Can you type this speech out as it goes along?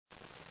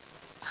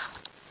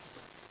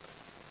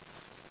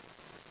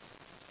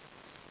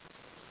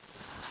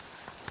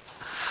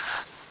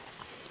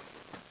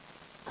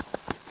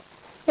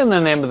In the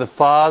name of the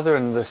Father,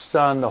 and the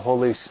Son, and the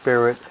Holy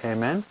Spirit.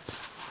 Amen.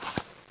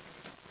 I'd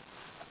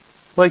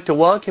like to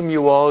welcome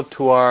you all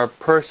to our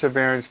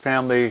Perseverance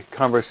Family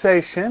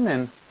Conversation,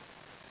 and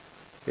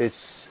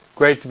it's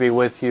great to be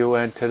with you.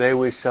 And today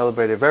we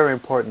celebrate a very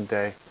important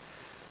day.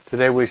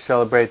 Today we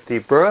celebrate the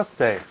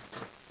birthday.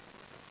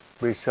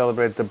 We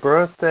celebrate the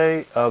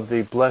birthday of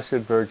the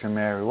Blessed Virgin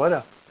Mary. What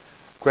a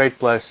great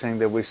blessing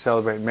that we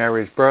celebrate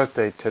Mary's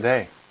birthday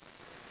today.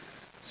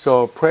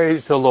 So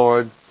praise the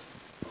Lord.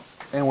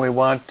 And we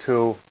want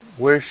to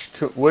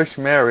wish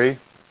Mary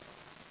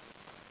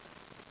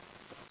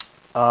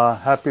a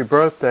happy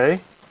birthday.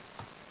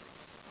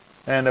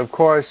 And of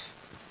course,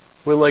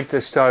 we'd like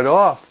to start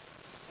off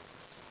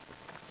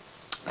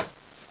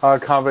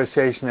our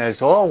conversation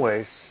as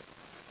always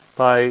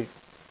by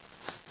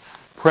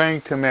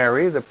praying to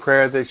Mary the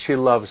prayer that she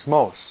loves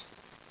most.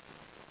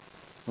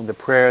 And the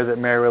prayer that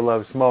Mary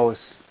loves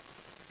most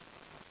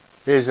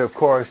is, of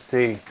course,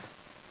 the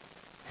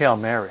Hail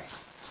Mary.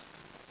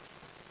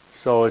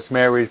 So it's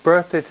Mary's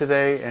birthday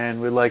today,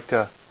 and we'd like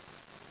to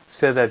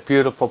say that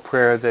beautiful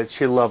prayer that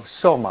she loves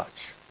so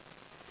much.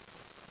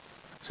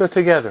 So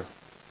together,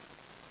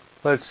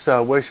 let's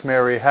wish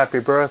Mary a happy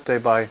birthday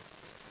by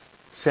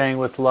saying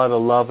with a lot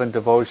of love and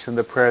devotion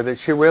the prayer that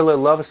she really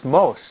loves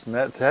most, and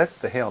that's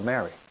the Hail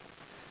Mary.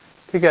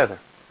 Together.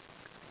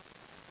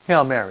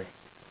 Hail Mary,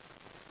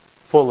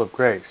 full of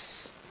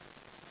grace,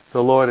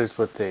 the Lord is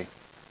with thee.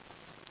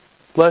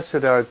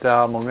 Blessed art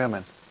thou among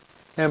women,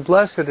 and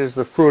blessed is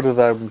the fruit of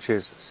thy womb,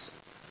 Jesus.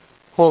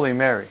 Holy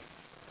Mary,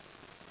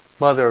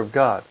 Mother of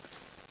God,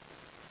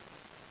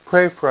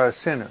 pray for us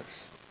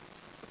sinners,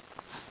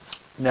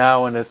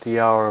 now and at the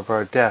hour of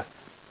our death.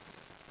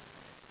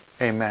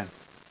 Amen.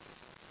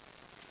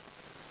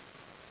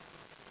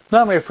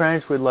 Now, my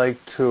friends, we'd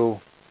like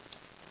to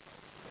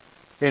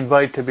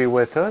invite to be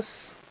with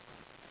us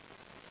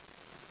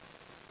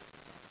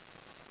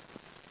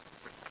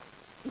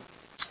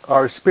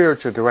our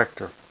spiritual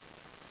director.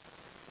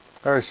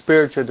 Our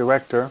spiritual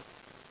director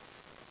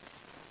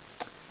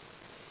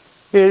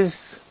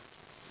is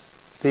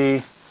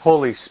the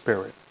Holy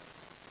Spirit.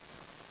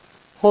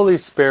 Holy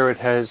Spirit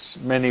has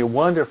many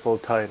wonderful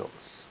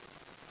titles.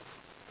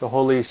 The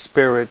Holy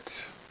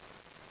Spirit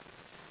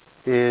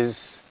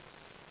is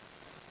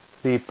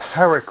the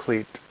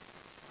Paraclete.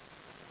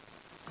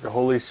 The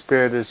Holy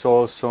Spirit is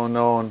also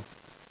known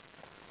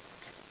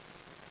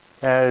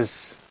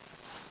as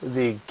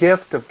the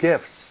gift of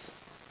gifts.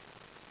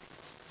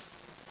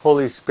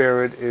 Holy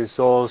Spirit is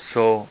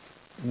also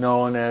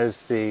known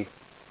as the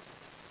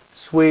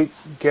sweet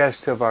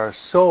guest of our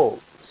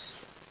souls.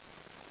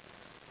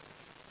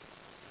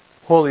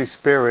 Holy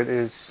Spirit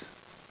is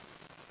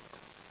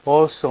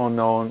also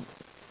known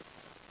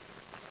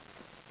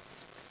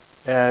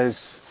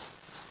as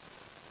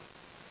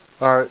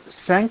our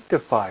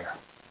sanctifier.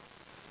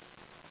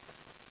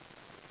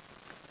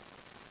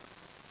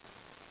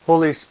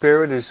 Holy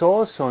Spirit is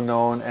also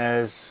known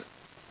as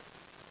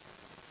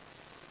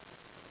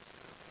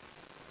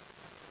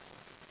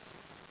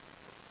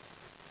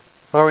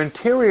our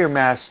interior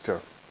master.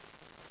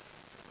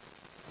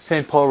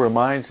 St. Paul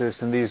reminds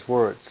us in these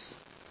words,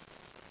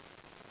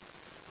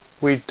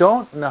 we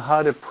don't know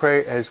how to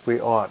pray as we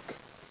ought,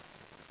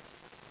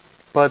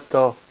 but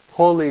the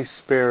Holy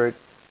Spirit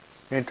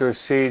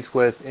intercedes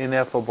with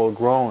ineffable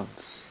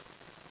groans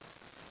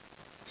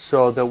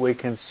so that we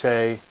can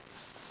say,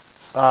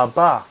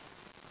 Abba.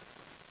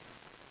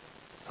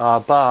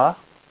 Abba,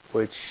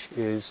 which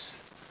is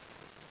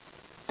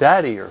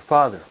Daddy or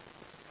Father.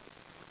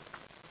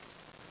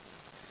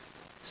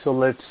 So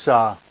let's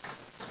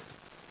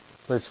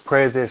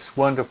pray this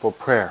wonderful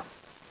prayer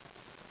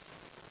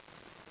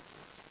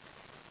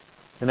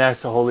and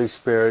ask the Holy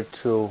Spirit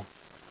to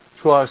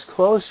draw us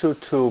closer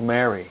to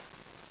Mary.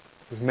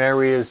 Because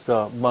Mary is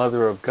the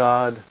Mother of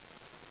God.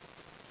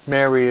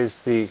 Mary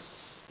is the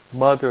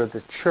Mother of the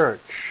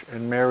Church,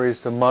 and Mary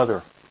is the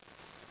Mother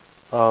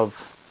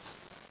of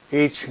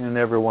each and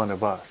every one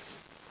of us.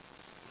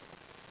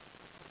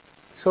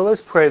 So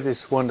let's pray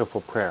this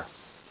wonderful prayer.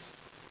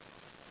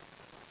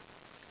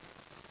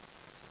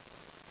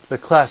 The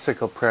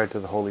classical prayer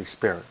to the Holy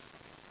Spirit.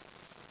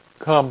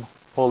 Come,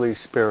 Holy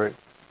Spirit,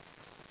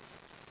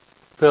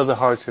 fill the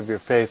hearts of your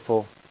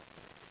faithful,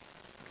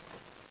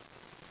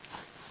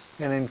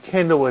 and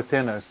enkindle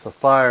within us the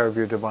fire of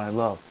your divine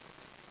love.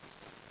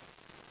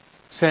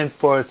 Send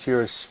forth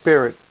your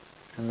Spirit,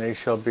 and they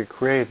shall be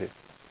created.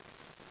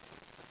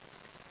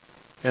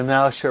 And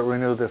thou shalt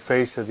renew the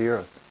face of the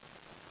earth.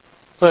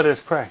 Let us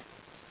pray.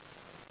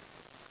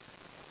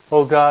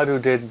 O God, who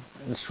did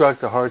instruct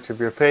the hearts of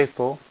your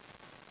faithful,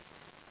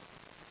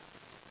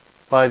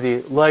 by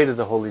the light of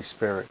the Holy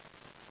Spirit,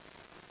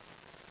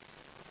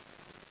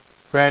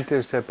 grant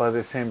us that by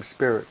the same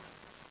Spirit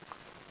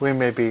we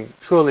may be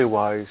truly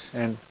wise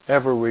and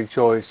ever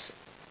rejoice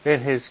in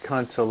His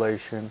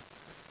consolation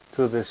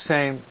through the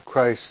same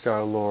Christ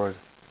our Lord.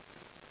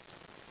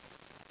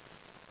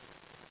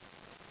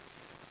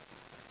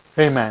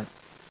 Amen.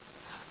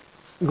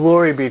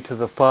 Glory be to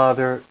the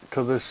Father,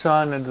 to the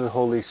Son, and to the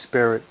Holy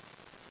Spirit,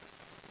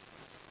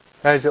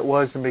 as it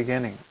was in the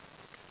beginning,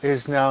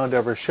 is now and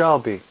ever shall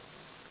be,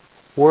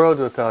 world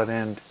without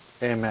end.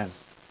 Amen.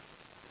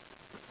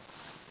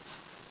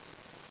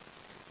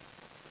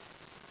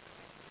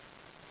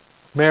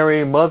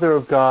 Mary, Mother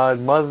of God,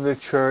 Mother of the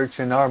Church,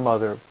 and our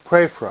Mother,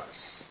 pray for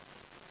us.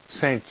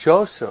 Saint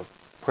Joseph,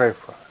 pray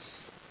for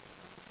us.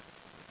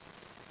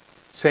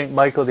 Saint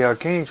Michael the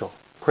Archangel,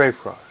 pray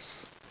for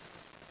us.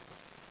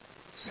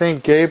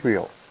 Saint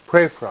Gabriel,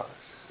 pray for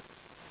us.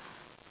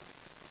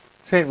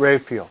 Saint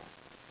Raphael,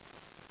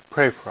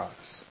 pray for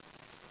us.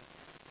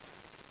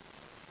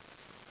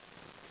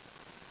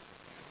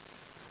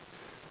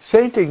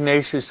 Saint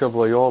Ignatius of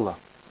Loyola,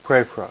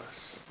 pray for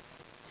us.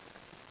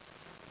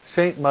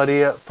 Saint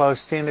Maria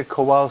Faustina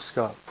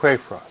Kowalska, pray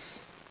for us.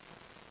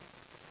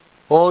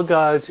 All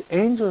God's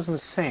angels and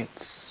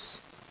saints,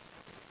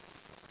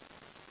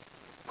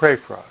 pray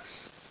for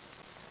us.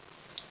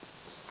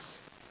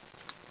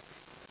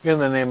 In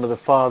the name of the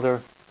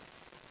Father,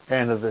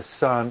 and of the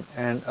Son,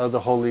 and of the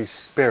Holy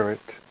Spirit.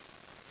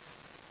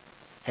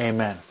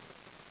 Amen.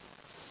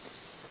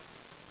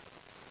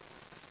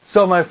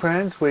 So, my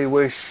friends, we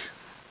wish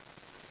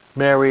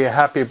Mary a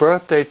happy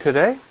birthday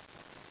today.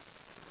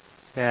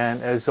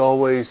 And as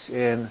always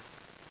in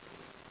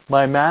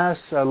my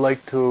Mass, I'd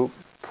like to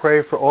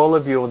pray for all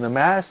of you in the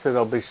Mass that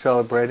I'll be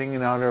celebrating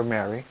in honor of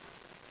Mary.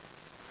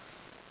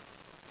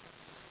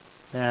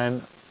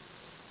 And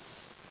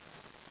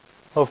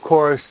of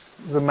course,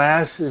 the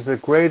Mass is the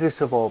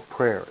greatest of all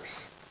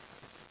prayers,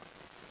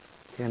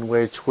 in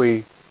which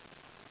we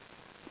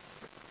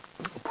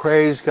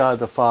praise God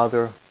the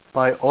Father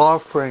by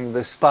offering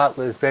the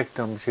spotless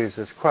victim,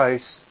 Jesus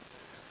Christ,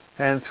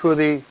 and through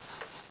the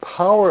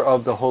power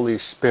of the Holy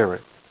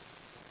Spirit.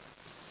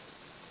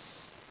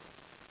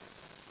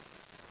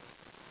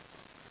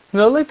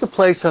 Now, I'd like to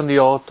place on the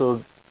altar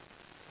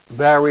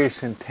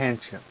various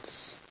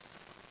intentions.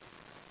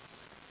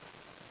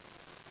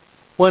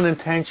 One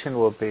intention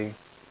will be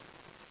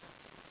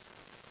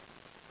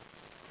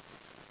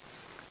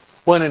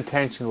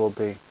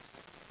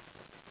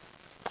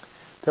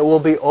that we'll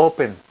be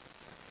open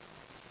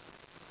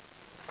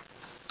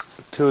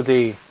to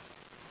the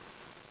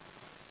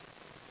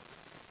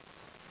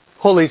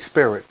Holy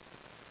Spirit,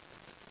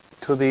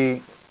 to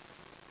the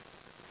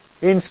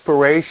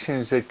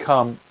inspirations that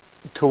come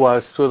to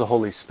us through the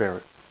Holy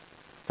Spirit.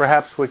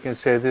 Perhaps we can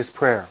say this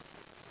prayer.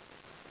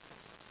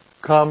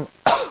 Come,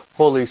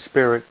 Holy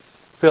Spirit,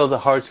 fill the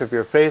hearts of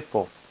your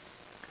faithful,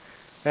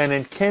 and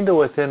enkindle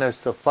within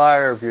us the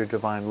fire of your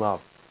divine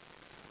love.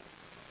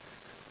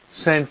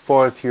 Send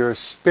forth your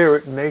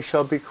Spirit, and they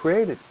shall be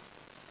created.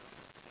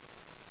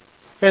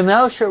 And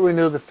thou shalt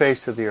renew the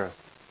face of the earth.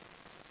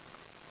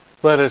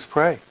 Let us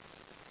pray.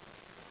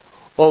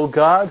 O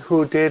God,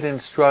 who did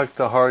instruct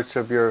the hearts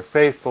of your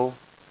faithful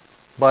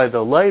by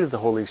the light of the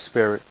Holy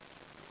Spirit,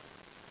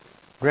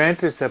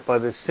 grant us that by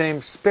the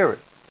same Spirit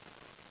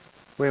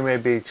we may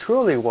be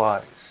truly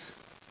wise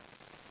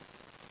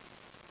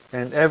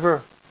and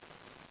ever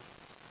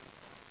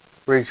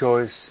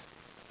rejoice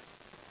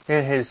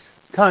in his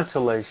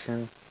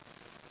consolation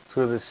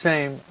through the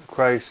same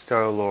Christ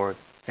our Lord.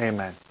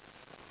 Amen.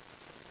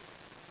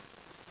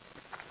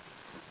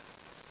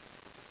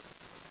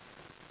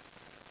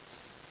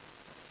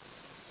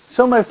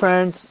 So, my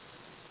friends,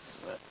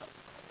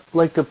 I'd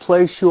like to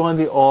place you on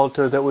the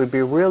altar that we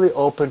be really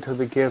open to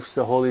the gifts of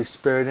the Holy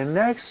Spirit. And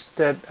next,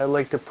 that I'd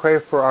like to pray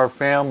for our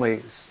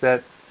families,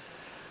 that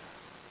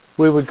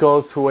we would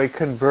go through a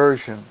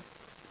conversion.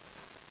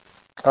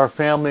 Our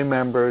family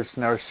members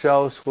and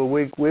ourselves,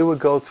 we would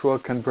go through a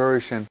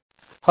conversion.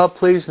 How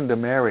pleasing to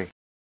Mary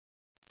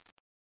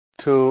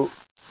to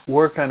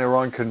work on her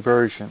own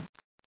conversion.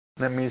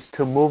 That means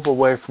to move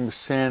away from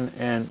sin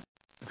and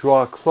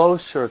draw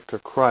closer to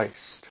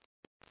Christ.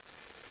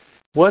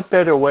 What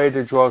better way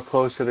to draw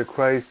closer to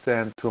Christ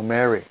than to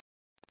Mary?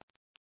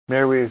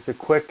 Mary is the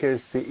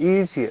quickest, the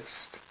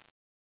easiest,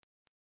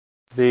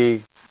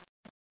 the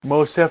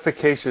most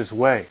efficacious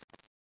way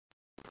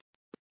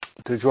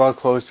to draw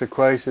close to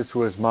Christ is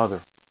through his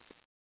mother.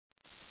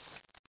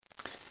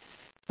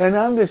 And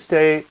on this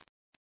day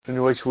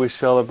in which we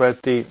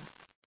celebrate the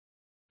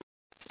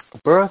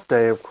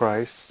birthday of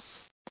Christ,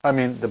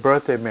 the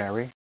birthday of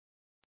Mary,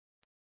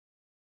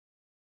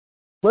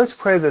 let's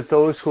pray that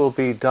those who will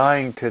be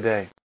dying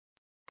today,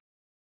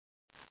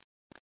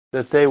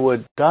 that they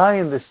would die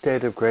in the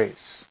state of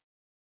grace.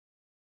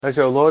 As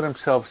our Lord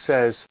himself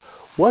says,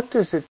 what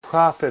does it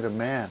profit a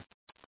man?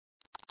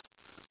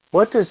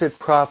 What does it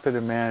profit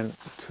a man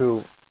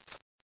to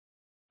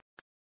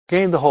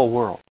gain the whole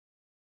world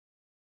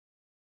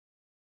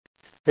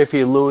if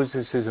he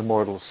loses his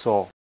immortal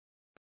soul?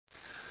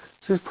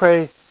 So just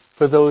pray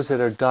for those that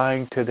are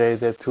dying today,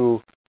 that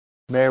through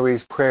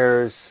Mary's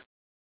prayers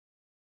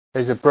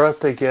as a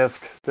birthday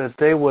gift, that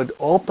they would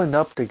open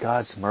up to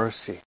God's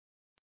mercy.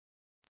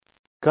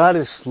 God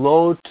is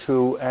slow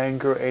to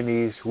anger and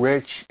he's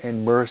rich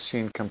in mercy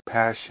and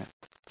compassion.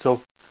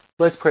 So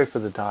let's pray for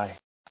the dying.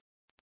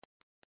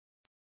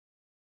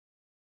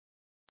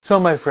 So,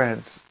 my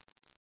friends,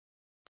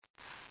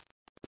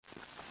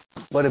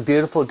 What a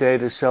beautiful day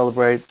to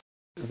celebrate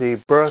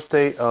the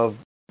birthday of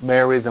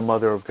Mary, the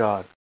Mother of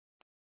God.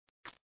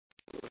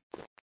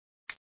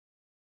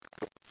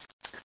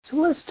 So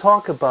let's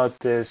talk about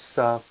this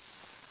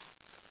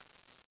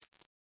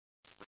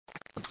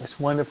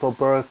wonderful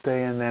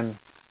birthday, and then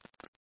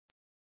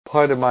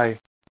part of my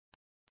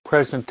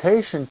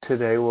presentation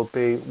today will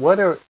be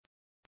when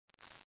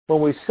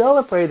we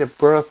celebrate a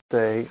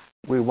birthday,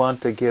 we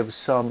want to give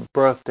some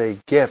birthday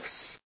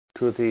gifts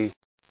to the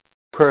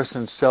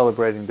person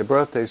celebrating the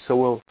birthday.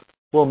 So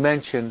we'll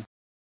mention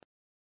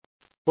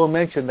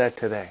that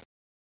today.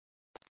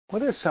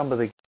 What are some of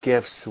the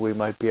gifts we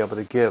might be able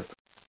to give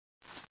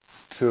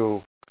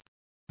to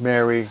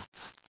Mary,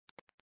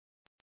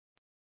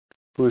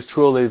 who is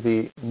truly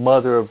the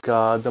Mother of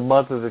God, the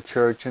Mother of the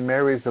Church, and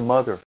Mary is the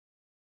Mother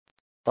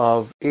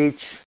of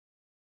each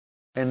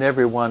and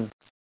every one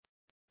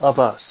of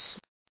us?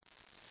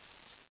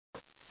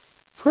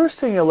 First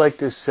thing I'd like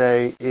to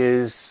say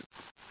is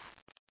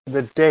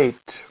the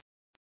date.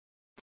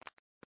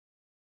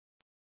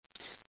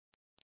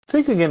 I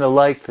think you're going to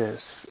like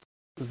this.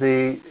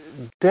 The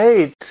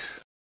date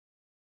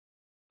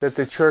that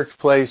the Church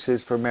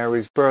places for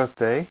Mary's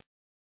birthday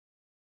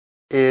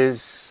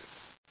is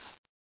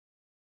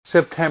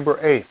September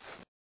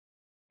 8th.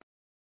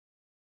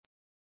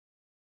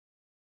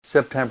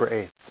 September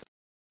 8th.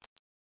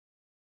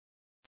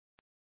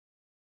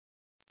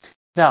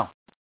 Now,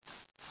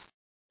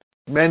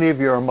 many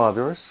of you are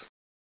mothers.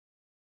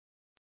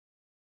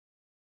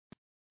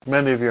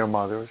 Many of you are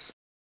mothers.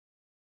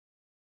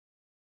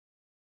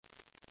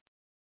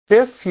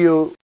 If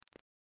you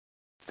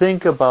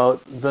think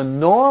about the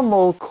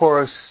normal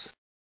course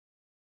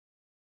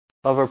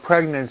of a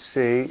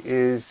pregnancy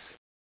is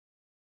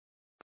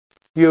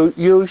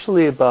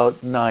usually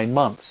about 9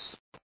 months.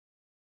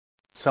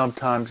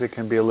 Sometimes it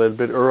can be a little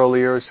bit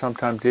earlier,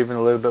 sometimes even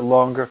a little bit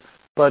longer.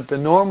 But the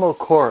normal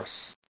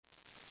course,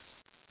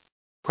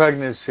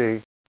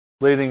 pregnancy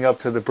leading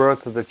up to the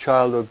birth of the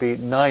child, would be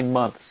 9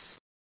 months.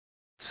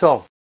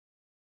 So,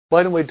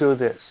 why don't we do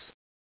this?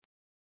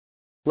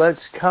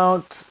 Let's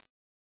count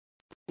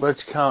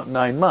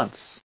 9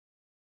 months.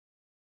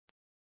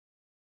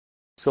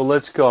 So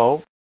let's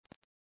go.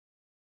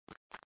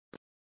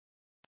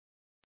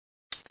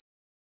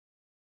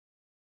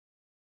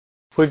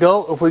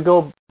 If we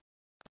go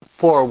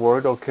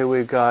forward, okay,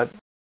 we've got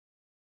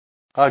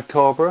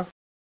October,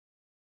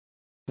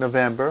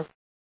 November.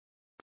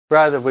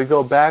 Rather, we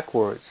go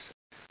backwards.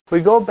 If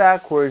we go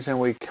backwards and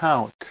we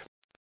count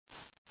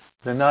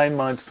the 9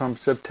 months from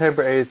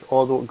September 8th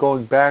all the way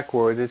going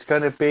backward, it's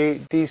going to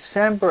be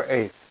December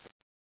 8th.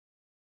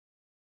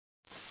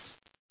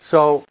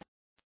 So,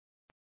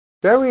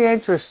 very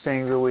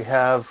interesting that we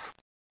have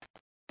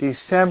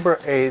December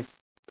 8th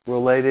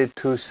related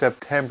to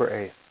September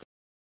 8th.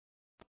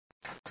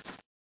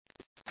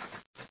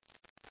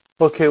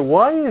 Okay,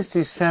 why is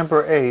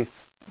December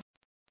 8th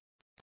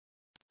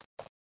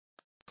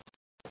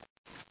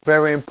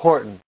very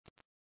important?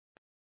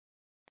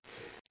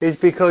 It's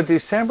because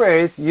December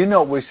 8th, you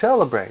know what we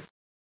celebrate.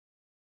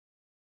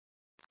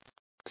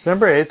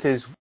 December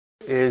 8th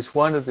is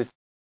one of the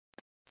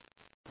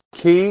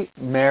key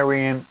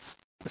Marian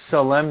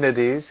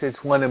solemnities.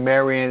 It's one of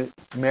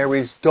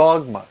Mary's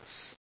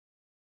dogmas.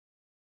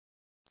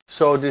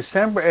 So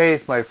December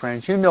 8th, my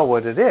friends, you know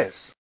what it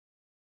is.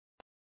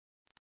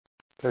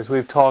 Because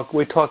we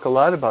talk a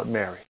lot about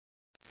Mary.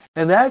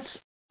 And that's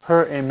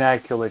her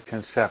Immaculate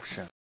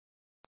Conception.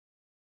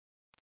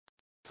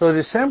 So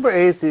December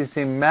 8th is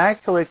the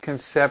Immaculate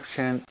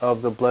Conception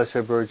of the Blessed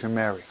Virgin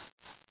Mary.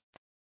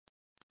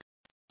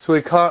 So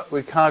we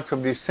count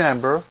from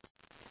December,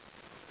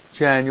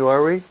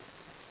 January,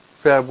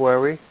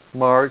 February,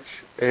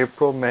 March,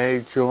 April,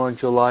 May, June,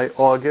 July,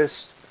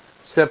 August,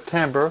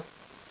 September.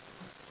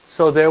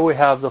 So there we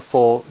have the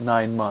full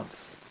 9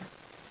 months.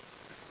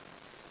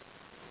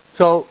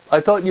 So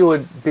I thought you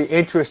would be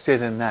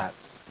interested in that.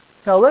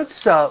 Now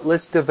let's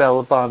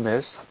develop on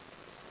this.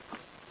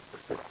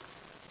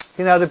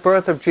 The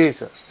birth of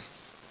Jesus.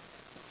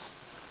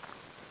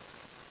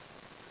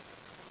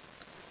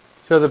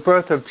 So the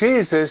birth of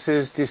Jesus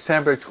is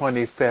December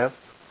 25th.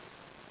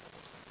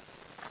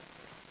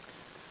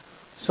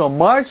 So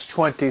March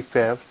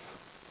 25th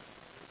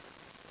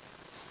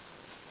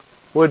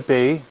would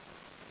be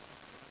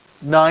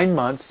 9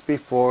 months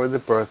before the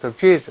birth of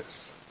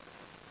Jesus.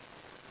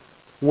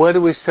 What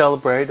do we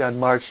celebrate on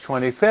March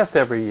 25th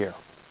every year?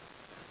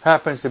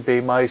 Happens to be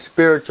my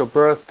spiritual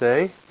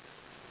birthday.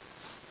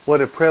 What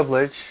a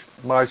privilege.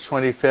 March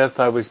 25th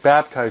I was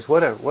baptized.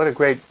 What a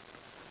great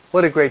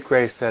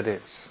grace that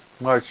is.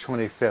 March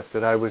 25th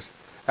that I was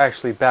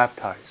actually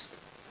baptized.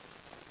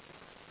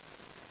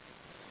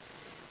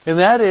 And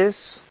that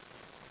is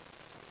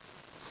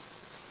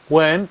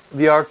when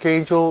the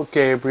Archangel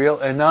Gabriel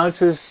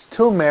announces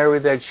to Mary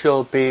that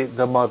she'll be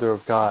the Mother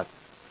of God.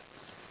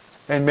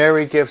 And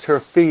Mary gives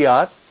her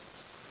fiat,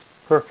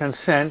 her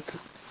consent,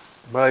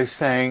 by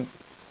saying,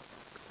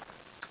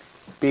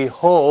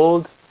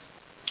 "Behold,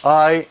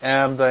 I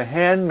am the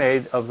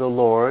handmaid of the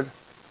Lord.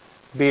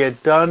 be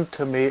it done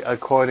to me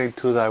according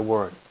to thy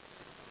word.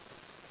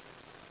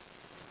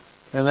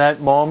 In that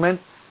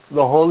moment,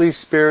 the Holy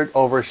Spirit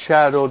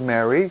overshadowed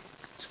Mary.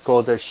 It's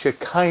called a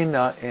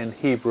Shekinah in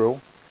Hebrew.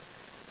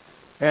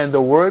 And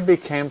the Word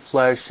became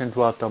flesh and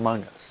dwelt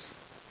among us.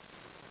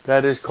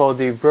 That is called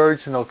the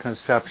virginal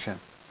conception.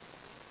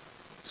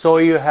 So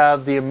you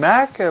have the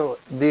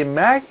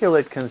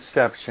Immaculate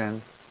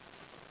Conception.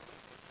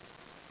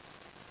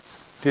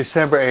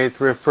 December 8th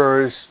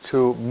refers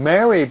to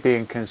Mary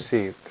being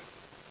conceived,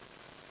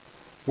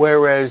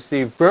 whereas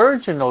the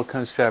virginal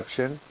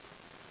conception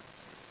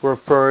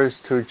refers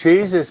to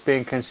Jesus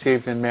being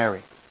conceived in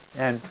Mary.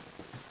 And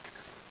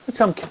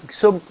some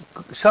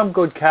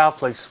good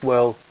Catholics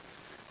will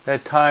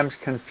at times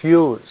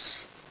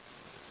confuse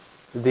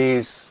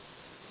these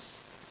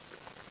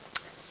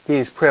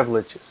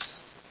privileges.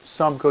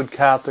 Some good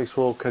Catholics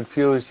will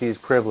confuse these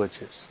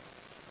privileges.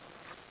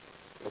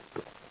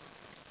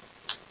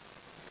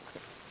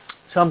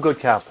 Some good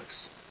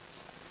Catholics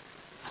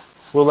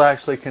will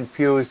actually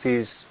confuse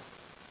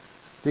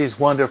these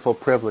wonderful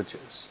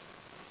privileges.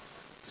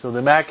 So the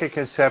Immaculate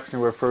Conception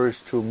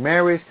refers to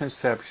Mary's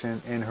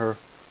conception in her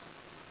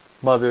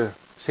mother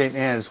St.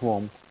 Anne's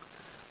womb,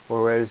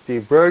 whereas the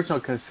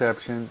virginal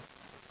conception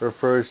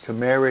refers to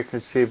Mary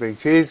conceiving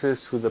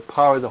Jesus through the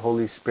power of the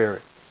Holy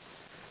Spirit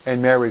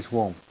in Mary's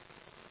womb.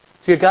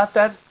 So you got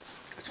that?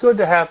 It's good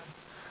to have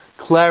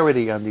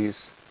clarity on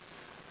these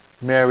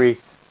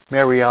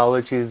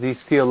Mariology,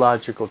 these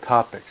theological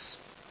topics.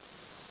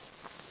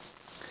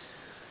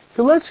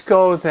 So let's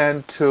go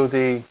then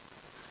to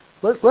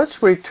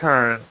let's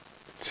return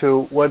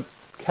to what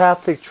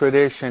Catholic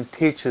tradition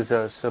teaches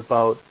us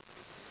about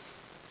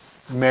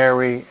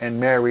Mary and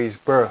Mary's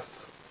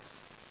birth.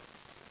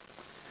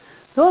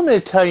 Now I'm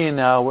going to tell you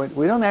now,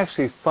 we don't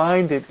actually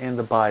find it in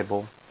the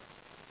Bible,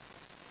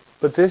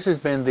 but this has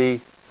been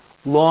the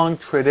long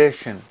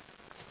tradition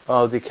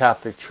of the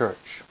Catholic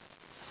Church.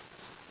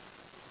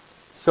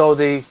 So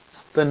the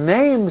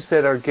names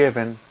that are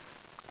given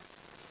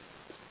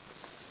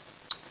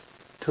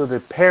to the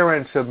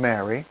parents of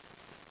Mary,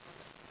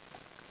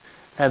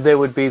 and they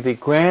would be the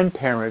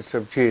grandparents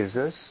of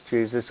Jesus.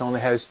 Jesus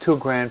only has two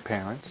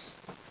grandparents.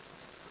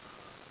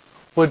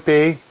 Would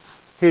be,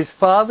 his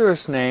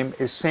father's name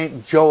is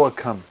Saint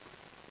Joachim.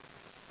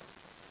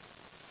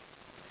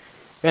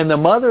 And the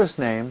mother's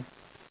name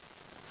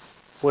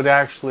would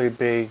actually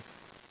be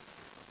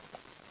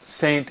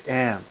Saint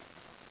Anne.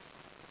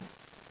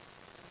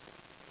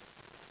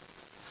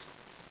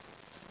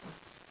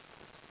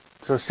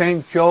 So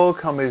Saint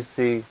Joachim is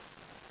the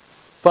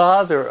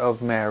father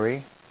of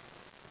Mary,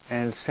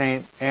 and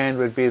Saint Anne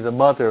would be the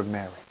mother of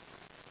Mary.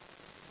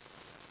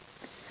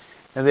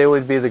 And they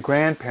would be the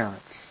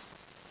grandparents.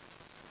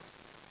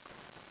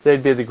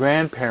 They'd be the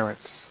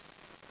grandparents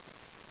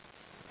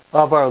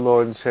of our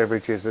Lord and Savior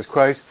Jesus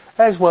Christ,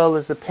 as well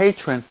as the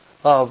patron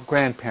of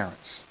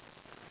grandparents.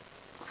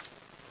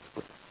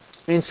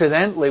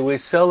 Incidentally, we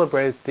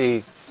celebrate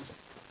the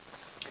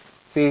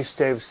feast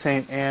day of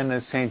Saint Anne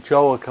and Saint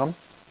Joachim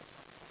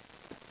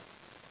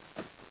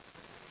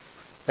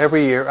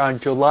every year on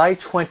July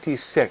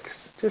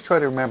 26th. Just try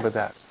to remember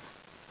that.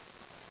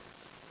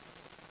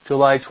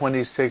 July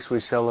 26th, we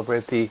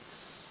celebrate the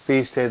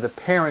feast day of the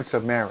parents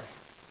of Mary.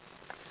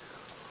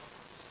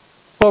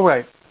 All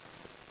right.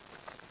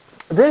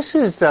 This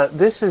is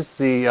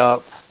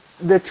the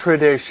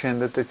tradition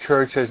that the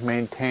Church has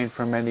maintained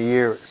for many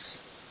years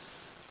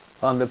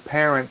on the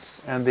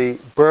parents and the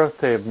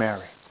birthday of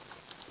Mary.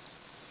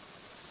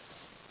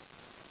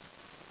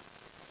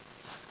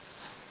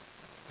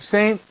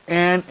 Saint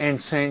Anne and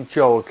Saint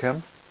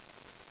Joachim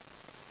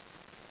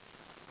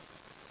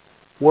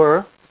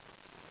were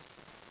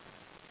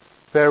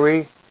a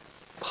very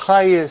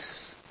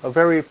pious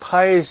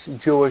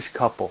Jewish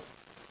couple.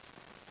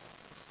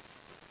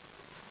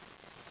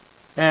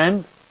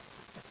 And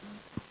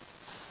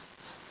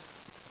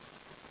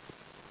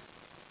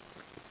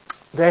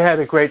they had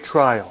a great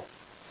trial.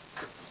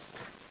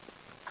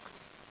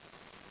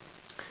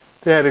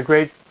 They had a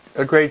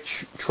great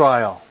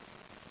trial.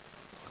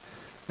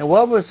 And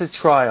what was the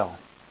trial?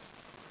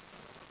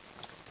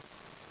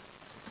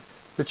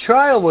 The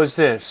trial was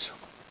this.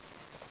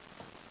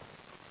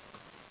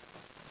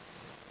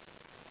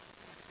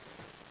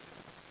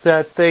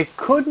 That they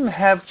couldn't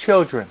have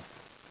children.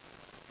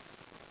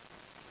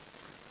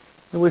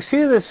 And we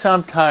see this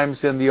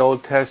sometimes in the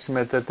Old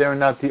Testament, that they're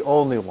not the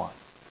only one.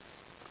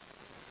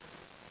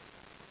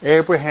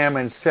 Abraham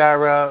and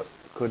Sarah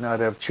could not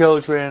have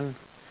children.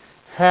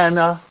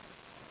 Hannah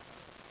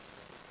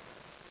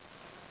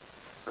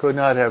could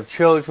not have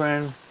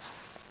children.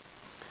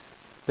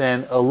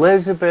 Then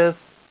Elizabeth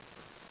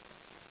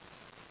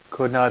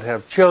could not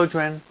have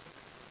children.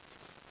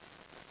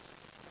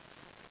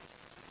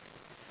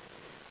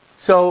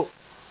 So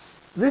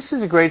this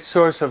is a great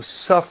source of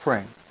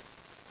suffering.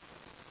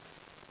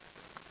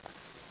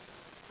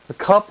 A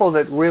couple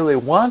that really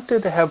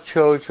wanted to have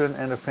children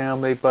and a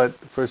family, but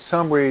for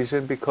some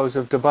reason, because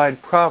of divine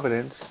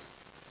providence,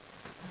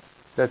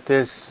 that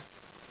this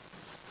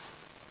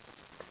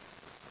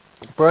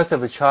birth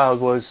of a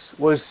child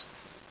was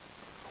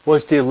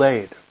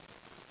delayed.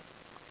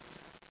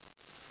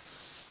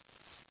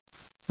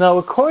 Now,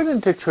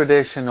 according to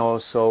tradition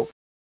also,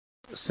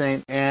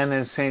 Saint Anne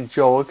and Saint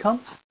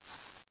Joachim,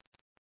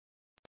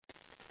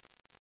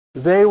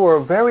 they were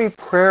a very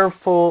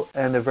prayerful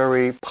and a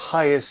very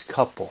pious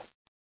couple.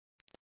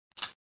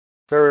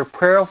 Very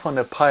prayerful and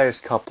a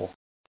pious couple.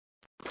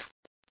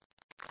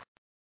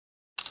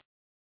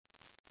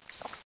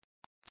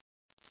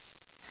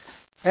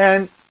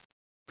 And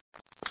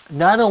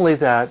not only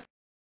that,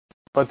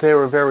 but they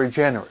were very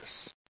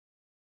generous.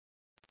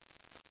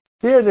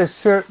 They had a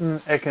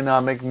certain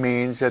economic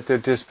means at their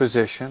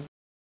disposition.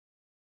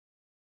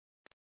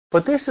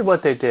 But this is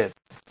what they did.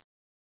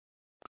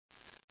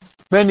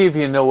 Many of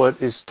you know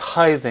what is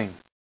tithing.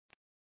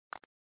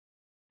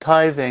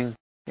 Tithing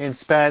in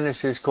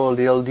Spanish is called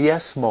el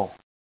diezmo.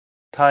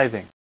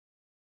 Tithing.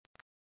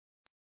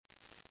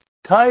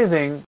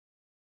 Tithing,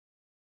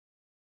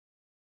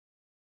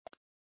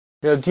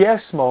 el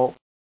diezmo,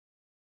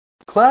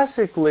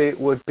 classically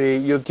would be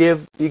you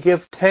give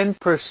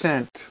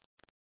 10%.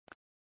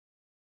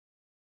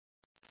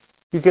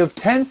 You give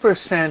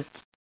 10%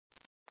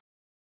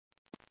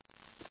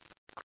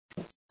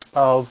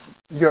 of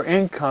your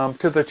income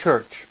to the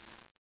church.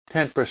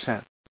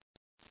 10%.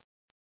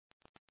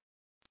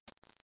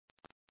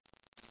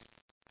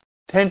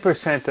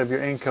 10% of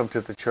your income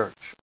to the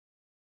church.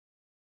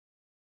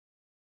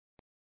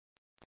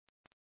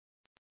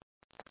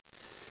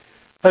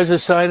 As a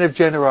sign of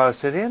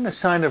generosity and a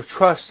sign of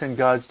trust in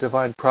God's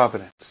divine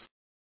providence.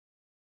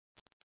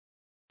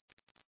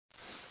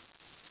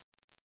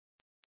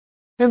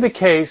 In the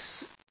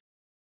case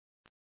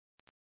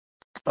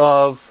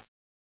of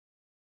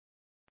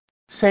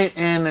Saint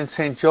Anne and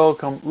Saint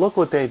Joachim, look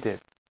what they did.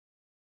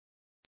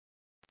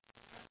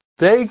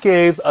 They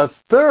gave a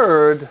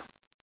third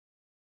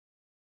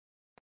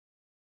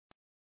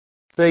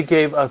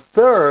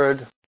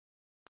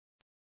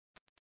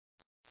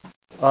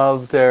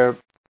of their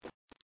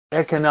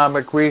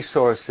economic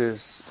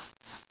resources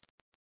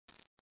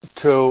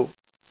to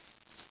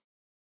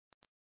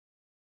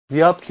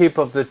the upkeep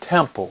of the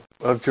Temple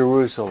of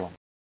Jerusalem.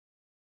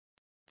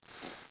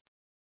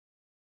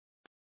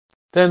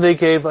 Then they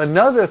gave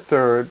another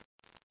third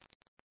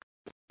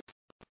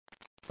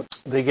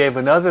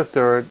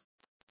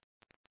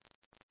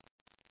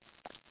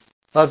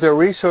of their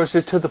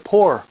resources to the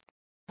poor.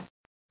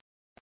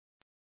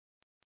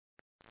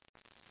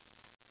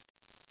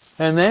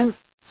 And then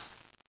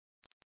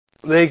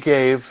they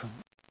kept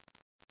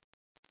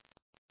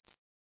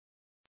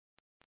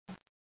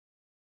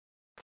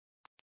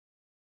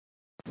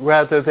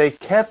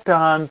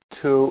on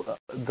to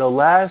the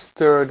last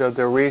third of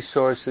their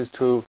resources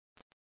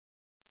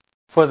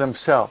for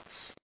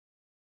themselves.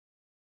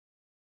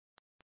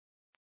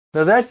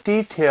 Now that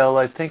detail,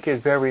 I think,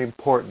 is very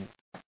important.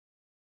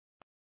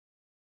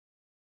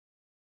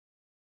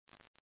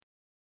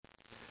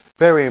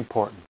 Very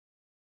important.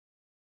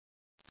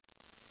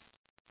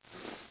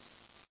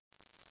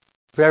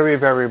 Very,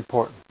 very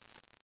important.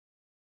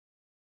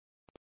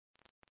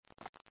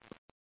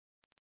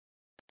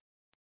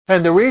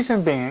 And the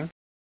reason being,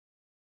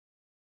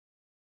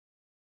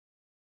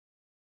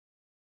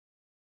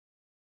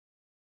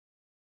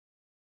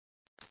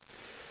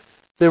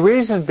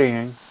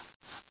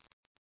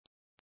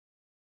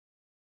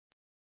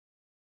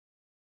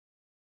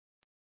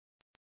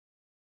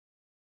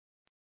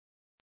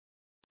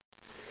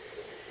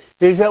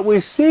 is that we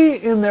see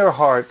in their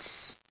hearts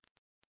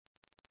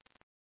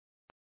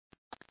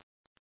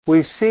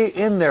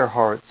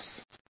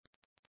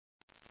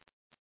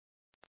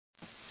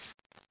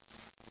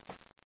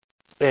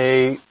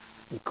a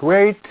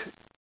great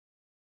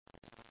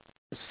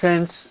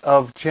sense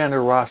of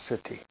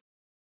generosity.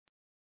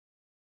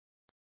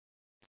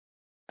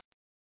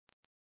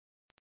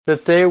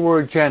 That they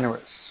were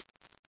generous.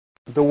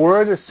 The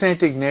word that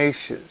St.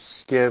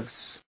 Ignatius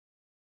gives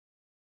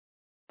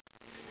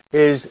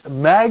is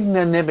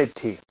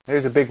magnanimity.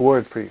 There's a big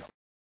word for you.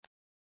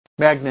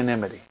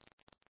 Magnanimity.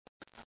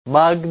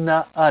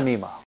 Magna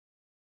anima.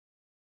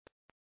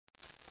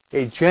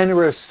 A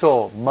generous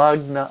soul.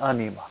 Magna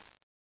anima.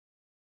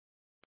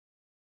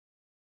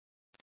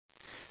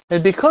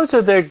 And because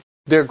of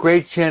their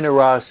great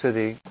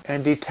generosity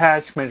and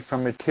detachment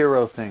from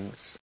material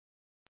things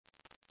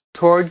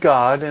toward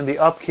God and the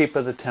upkeep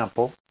of the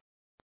temple,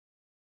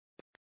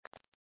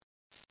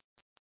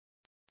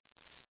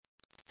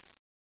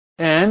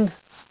 and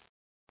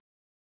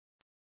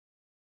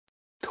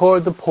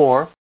toward the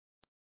poor,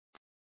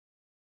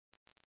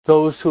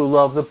 those who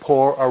love the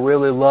poor are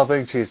really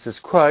loving Jesus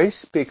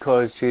Christ,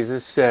 because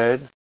Jesus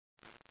said,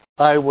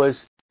 I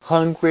was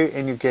hungry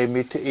and you gave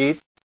me to eat.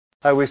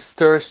 I was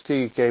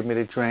thirsty, you gave me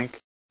to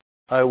drink.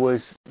 I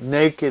was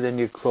naked and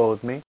you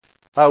clothed me.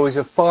 I was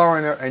a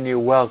foreigner and you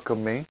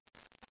welcomed me.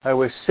 I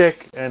was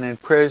sick and in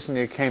prison,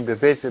 you came to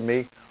visit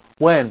me.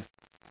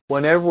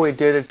 Whenever we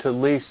did it to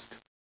least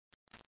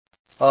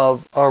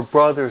of our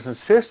brothers and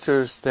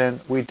sisters, then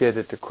we did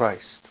it to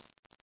Christ.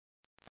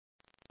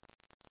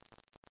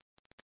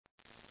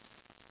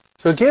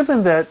 So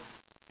given that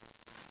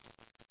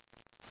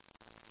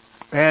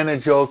Anne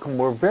and Joachim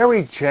were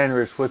very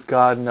generous with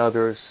God and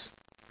others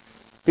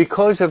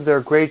because of their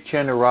great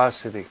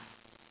generosity.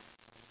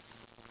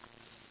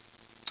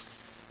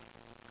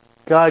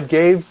 God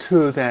gave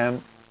to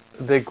them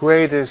the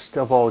greatest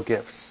of all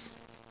gifts,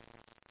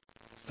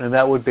 and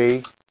that would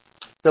be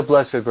the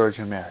Blessed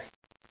Virgin Mary.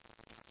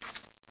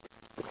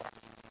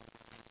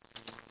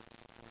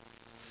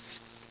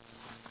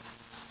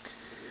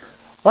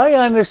 I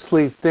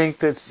honestly think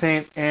that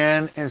St.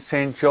 Anne and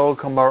St.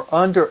 Joachim are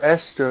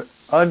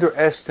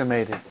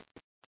underestimated.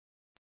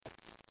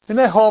 And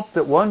I hope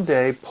that one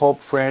day Pope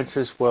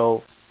Francis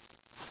will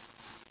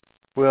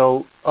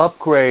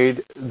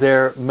upgrade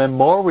their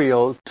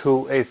memorial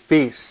to a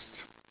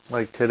feast.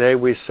 Like today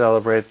we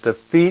celebrate the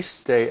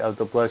feast day of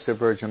the Blessed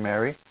Virgin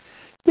Mary.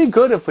 It'd be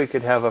good if we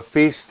could have a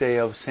feast day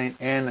of St.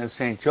 Anne and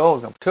St.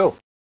 Joachim too,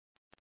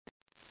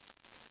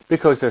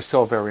 because they're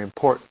so very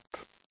important.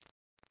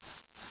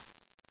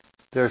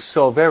 They're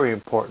so very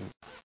important.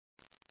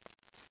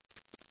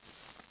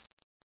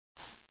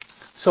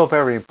 So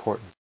very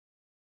important.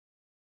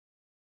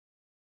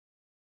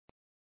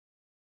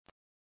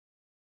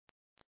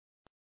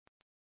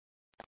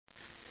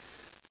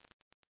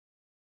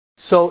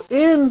 So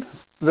in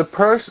the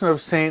person of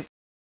St.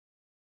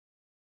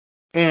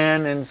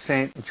 Anne and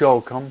St.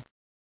 Joachim,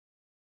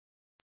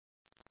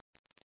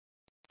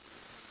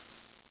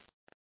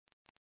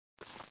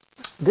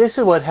 this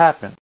is what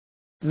happened.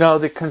 Now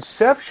the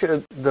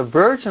conception, the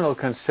virginal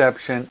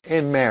conception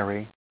in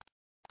Mary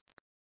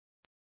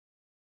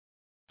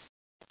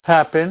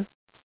happened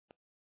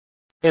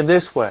in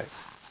this way.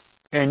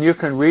 And you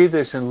can read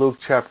this in Luke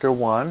chapter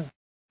 1,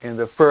 in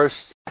the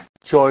first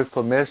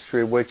joyful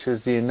mystery, which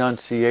is the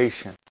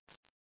Annunciation.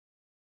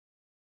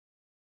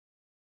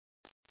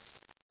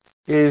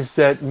 Is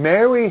that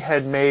Mary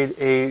had made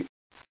a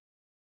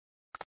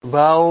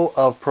vow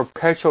of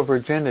perpetual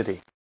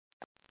virginity.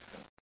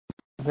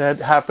 That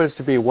happens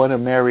to be one of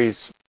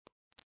Mary's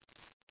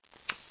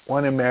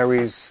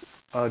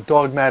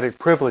dogmatic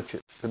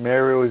privileges. That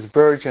Mary was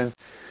virgin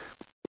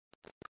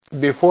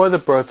before the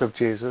birth of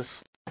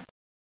Jesus,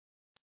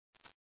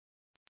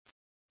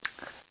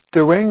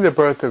 during the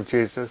birth of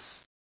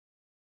Jesus,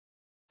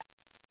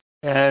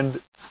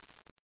 and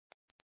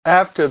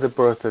after the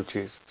birth of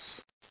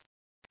Jesus.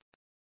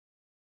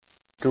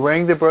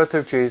 During the birth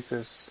of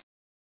Jesus,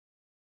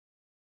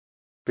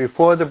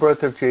 before the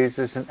birth of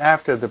Jesus, and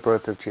after the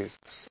birth of Jesus.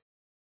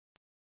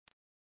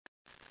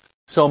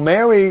 So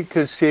Mary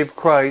conceived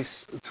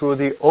Christ through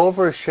the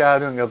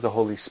overshadowing of the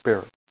Holy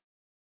Spirit.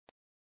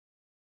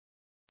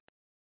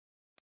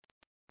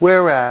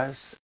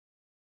 Whereas,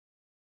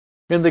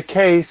 in the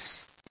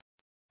case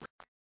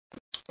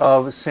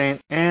of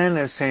St. Anne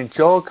and St.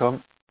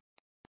 Joachim,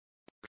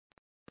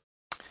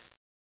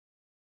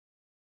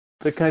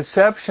 the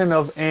conception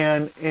of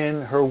Anne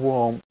in her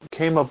womb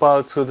came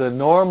about through the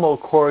normal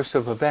course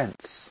of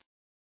events.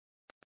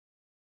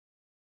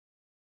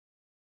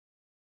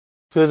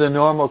 Through the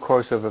normal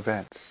course of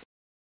events.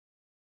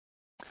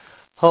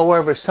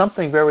 However,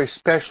 something very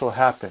special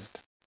happened.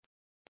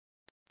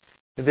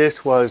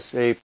 This was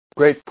a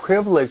great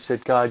privilege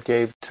that God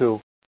gave to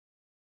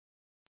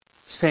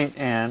St.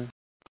 Anne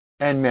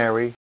and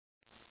Mary,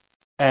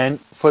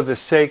 and for the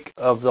sake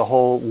of the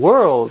whole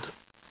world,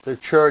 the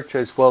church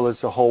as well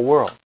as the whole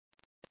world.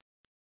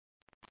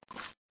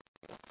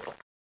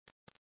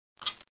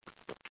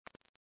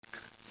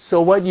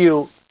 So what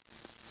you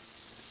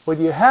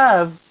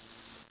have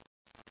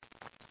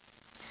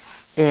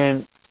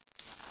in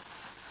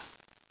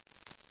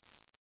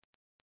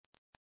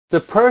the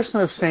person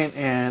of St.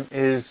 Anne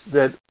is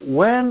that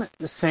when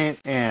St.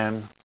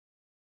 Anne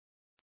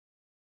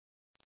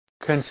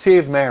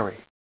conceived Mary,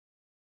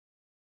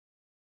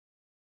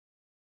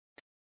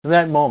 in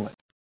that moment,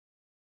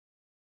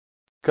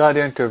 God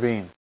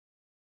intervened.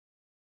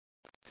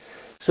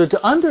 So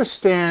to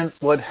understand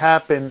what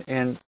happened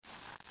in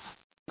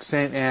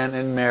St. Anne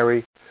and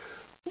Mary,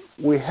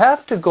 we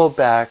have to go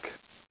back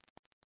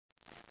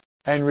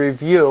and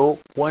review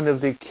one of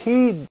the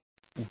key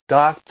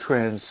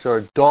doctrines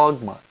or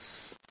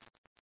dogmas.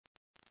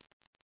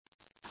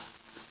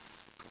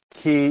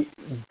 Key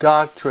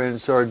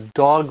doctrines or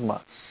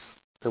dogmas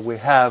that we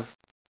have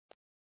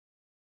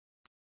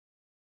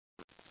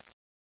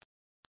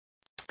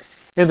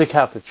in the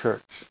Catholic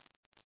Church.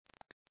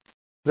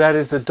 That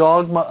is the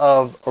dogma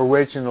of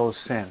original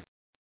sin.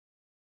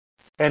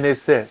 And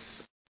it's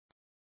this: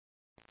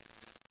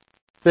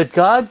 that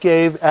God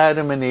gave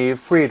Adam and Eve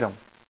freedom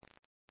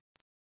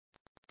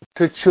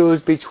to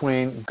choose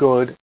between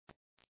good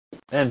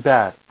and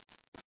bad,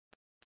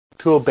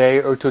 to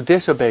obey or to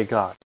disobey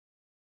God.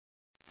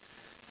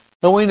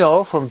 And we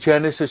know from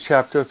Genesis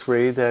chapter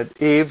 3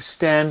 that Eve,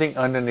 standing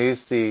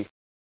underneath the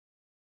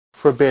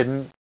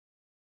forbidden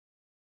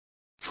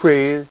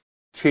tree,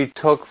 she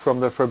took from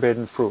the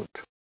forbidden fruit,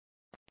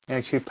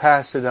 and she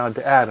passed it on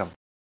to Adam.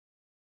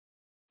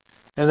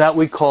 And that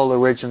we call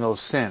original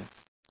sin,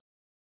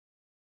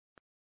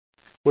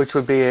 which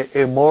would be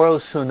a moral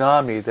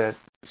tsunami that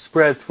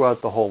spread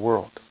throughout the whole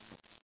world.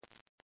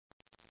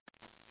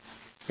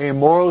 a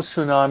moral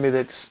tsunami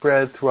that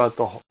spread throughout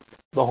the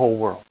whole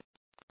world.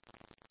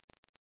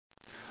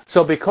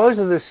 So because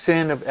of the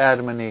sin of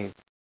Adam and Eve,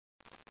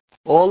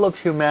 all of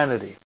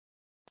humanity,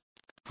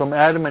 from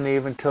Adam and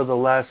Eve until the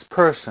last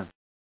person,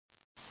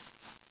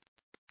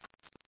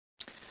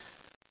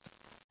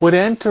 would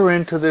enter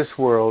into this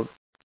world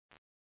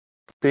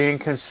being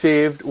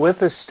conceived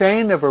with a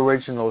stain of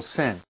original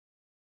sin.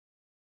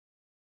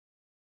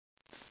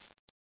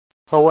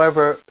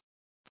 However,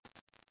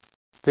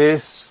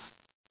 there's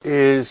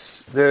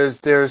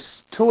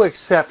two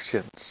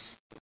exceptions,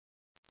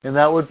 and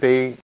that would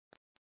be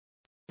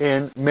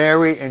in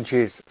Mary and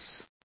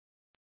Jesus.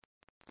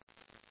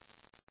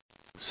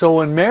 So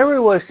when Mary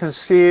was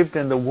conceived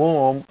in the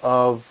womb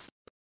of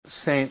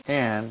Saint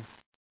Anne,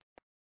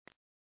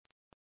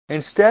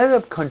 instead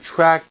of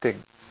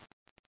contracting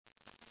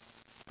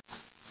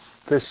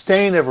the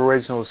stain of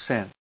original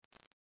sin,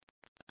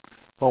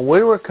 when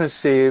we were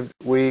conceived,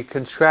 we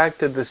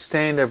contracted the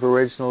stain of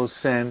original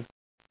sin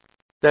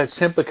that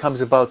simply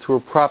comes about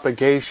through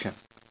propagation.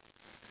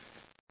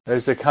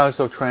 As the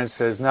Council of Trent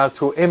says, not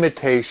through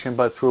imitation,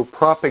 but through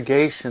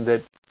propagation,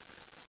 that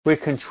we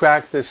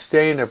contract the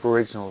stain of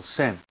original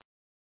sin.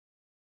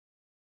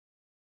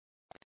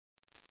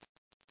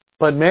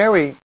 But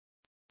Mary,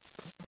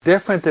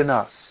 different than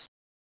us.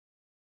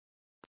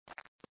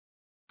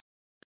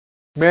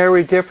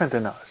 Mary, different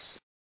than us.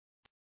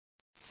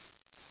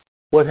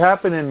 What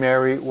happened in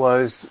Mary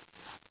was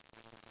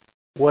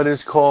what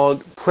is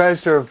called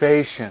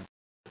preservation.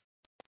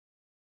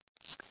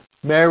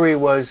 Mary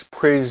was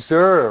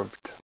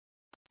preserved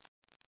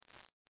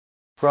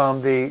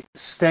from the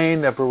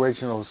stain of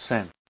original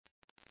sin.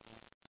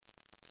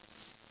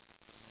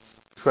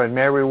 That's right,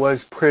 Mary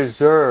was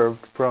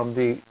preserved from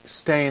the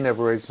stain of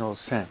original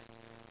sin.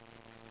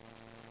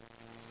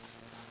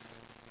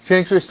 It's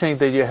interesting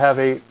that you have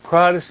a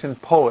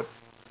Protestant poet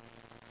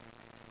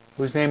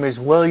whose name is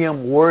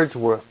William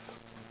Wordsworth,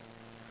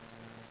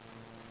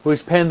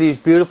 who's penned these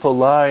beautiful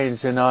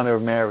lines in honor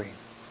of Mary.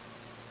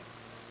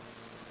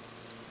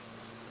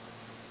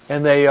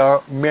 And they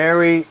are,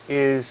 Mary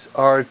is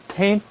our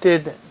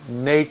tainted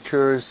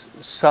nature's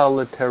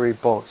solitary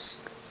boast.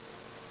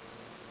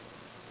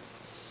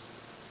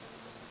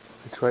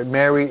 That's right,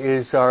 Mary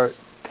is our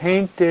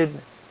tainted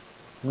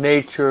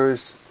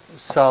nature's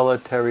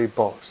solitary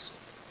boast.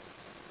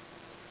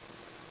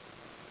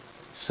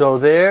 So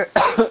there,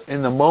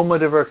 in the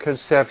moment of her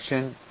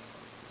conception,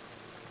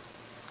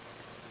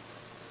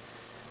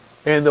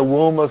 in the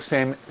womb of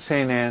Saint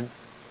Anne,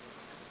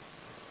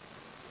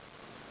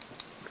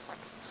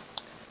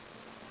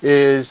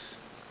 is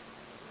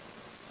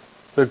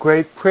the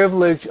great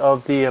privilege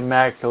of the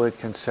Immaculate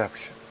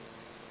Conception.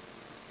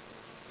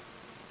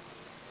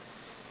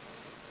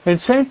 And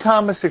St.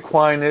 Thomas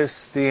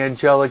Aquinas, the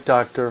angelic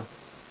doctor,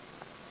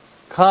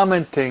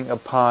 commenting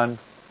upon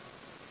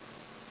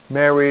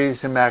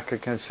Mary's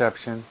Immaculate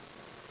Conception,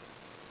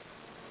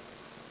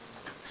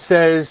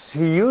 says,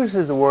 he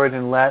uses the word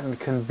in Latin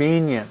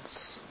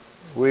convenience.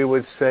 We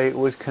would say it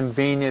was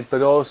convenient,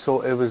 but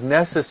also it was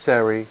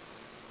necessary,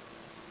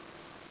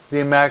 the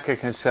Immaculate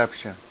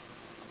Conception.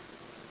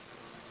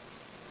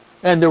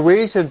 And the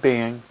reason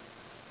being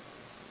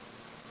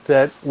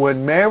that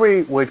when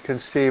Mary would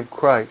conceive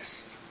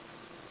Christ,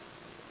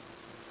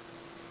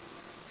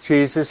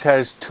 Jesus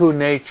has two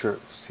natures.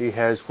 He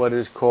has what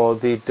is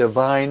called the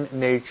divine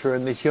nature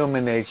and the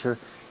human nature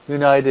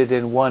united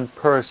in one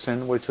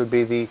person, which would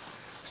be the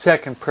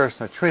second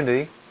person of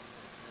Trinity.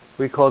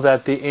 We call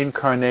that the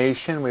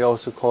incarnation. We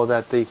also call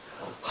that the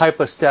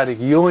hypostatic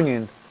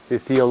union. The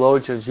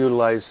theologians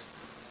utilize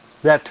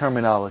that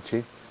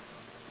terminology.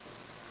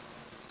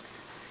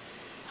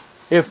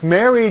 If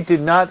Mary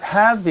did not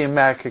have the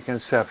Immaculate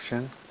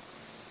Conception,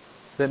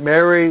 that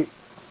Mary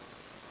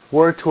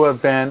were to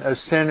have been a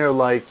sinner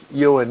like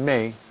you and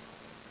me,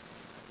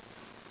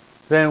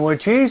 then when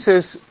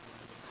Jesus,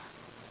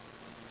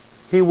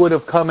 he would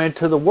have come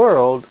into the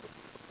world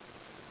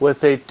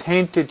with a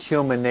tainted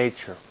human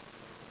nature.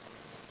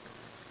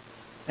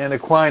 And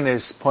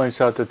Aquinas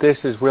points out that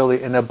this is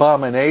really an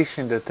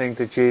abomination to think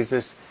that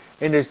Jesus,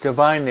 in his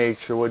divine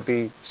nature, would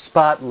be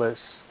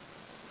spotless,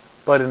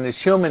 but in his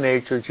human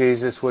nature,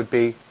 Jesus would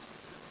be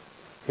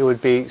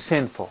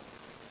sinful.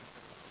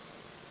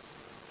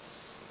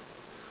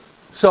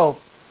 So,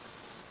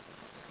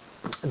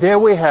 there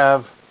we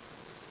have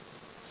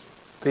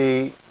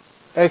the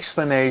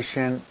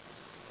explanation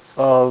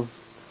of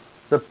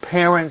the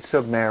parents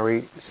of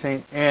Mary,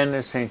 St. Anne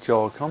and St.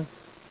 Joachim,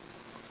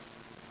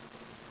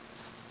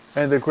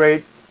 and the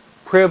great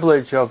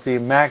privilege of the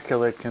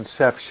Immaculate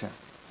Conception.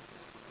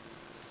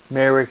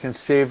 Mary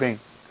conceiving,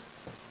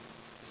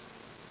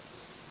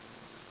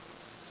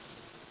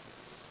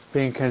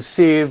 being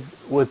conceived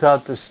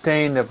without the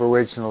stain of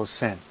original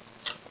sin.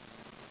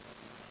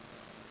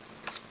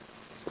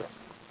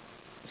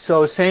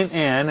 So St.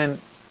 Anne and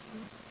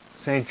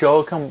St.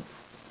 Joachim,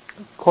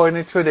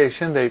 according to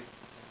tradition, they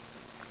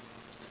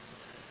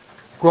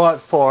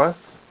brought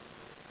forth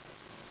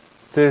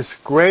this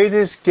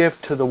greatest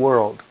gift to the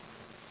world,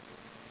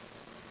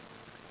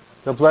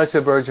 the Blessed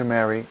Virgin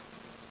Mary,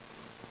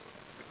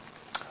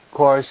 of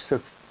course,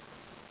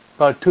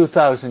 about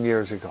 2,000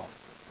 years ago.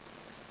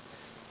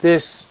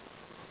 This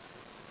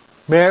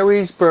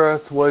Mary's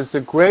birth was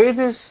the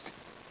greatest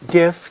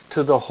gift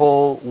to the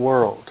whole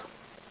world.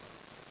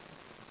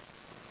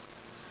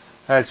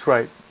 That's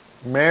right.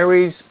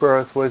 Mary's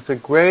birth was the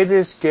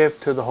greatest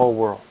gift to the whole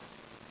world.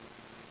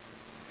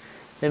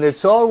 And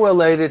it's all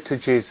related to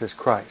Jesus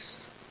Christ.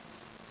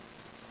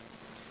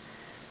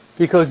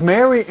 Because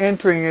Mary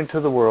entering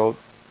into the world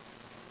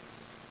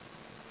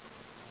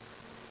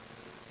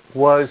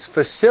was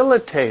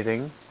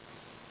facilitating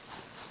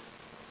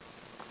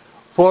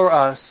for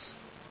us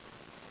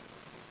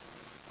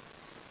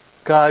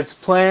God's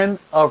plan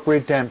of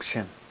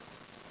redemption.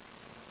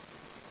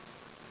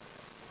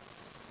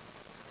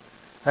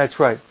 That's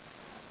right.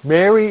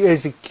 Mary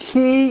is a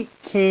key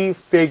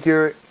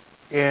figure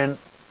in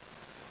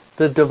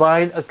the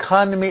divine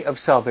economy of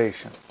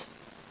salvation.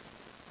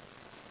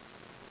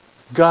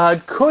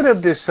 God could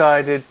have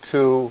decided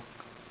to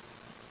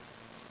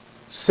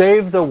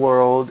save the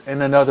world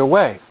in another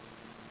way.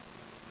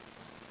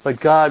 But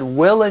God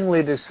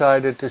willingly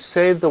decided to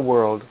save the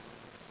world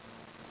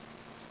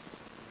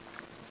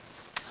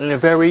in a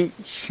very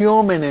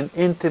human and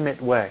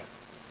intimate way.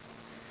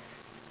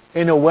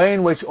 In a way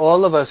in which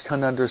all of us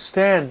can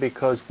understand,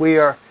 because we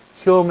are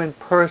human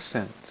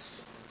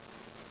persons.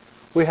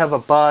 We have a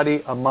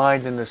body, a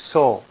mind, and a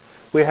soul.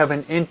 We have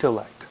an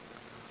intellect.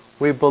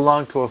 We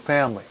belong to a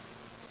family.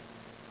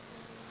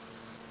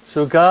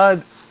 So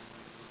God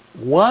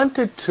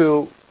wanted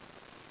to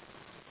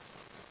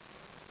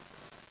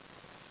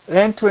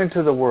enter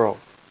into the world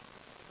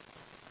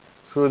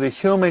through the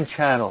human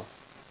channel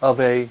of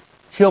a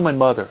human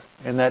mother,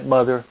 and that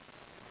mother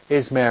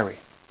is Mary.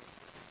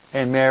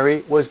 And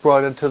Mary was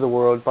brought into the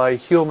world by a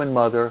human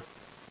mother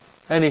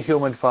and a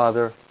human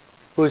father,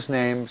 whose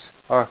names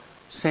are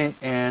Saint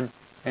Anne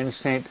and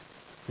Saint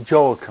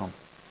Joachim.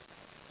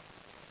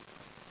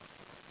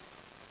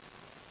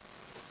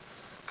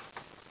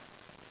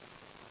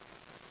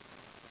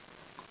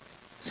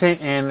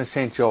 Saint Anne and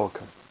Saint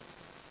Joachim.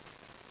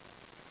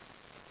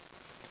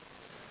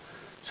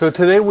 So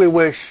today we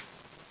wish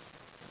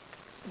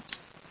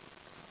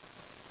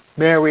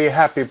Mary a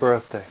happy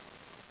birthday.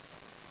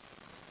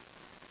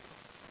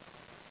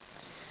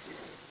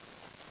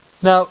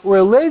 Now,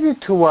 related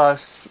to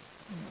us,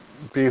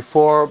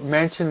 before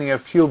mentioning a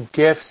few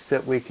gifts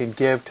that we can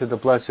give to the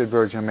Blessed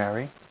Virgin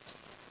Mary,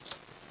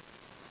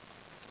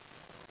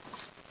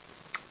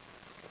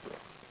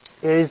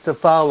 is the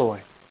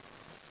following.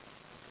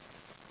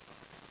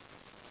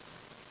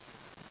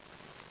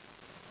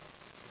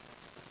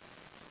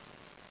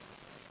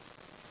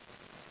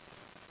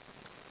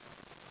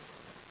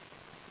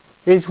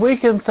 Is we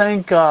can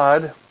thank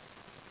God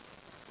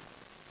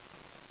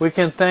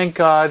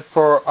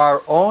for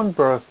our own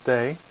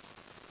birthday,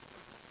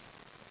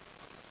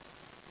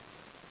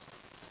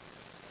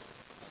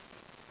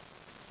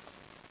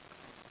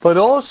 but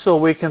also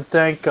we can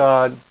thank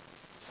God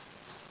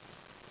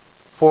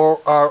for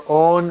our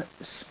own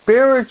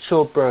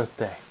spiritual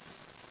birthday.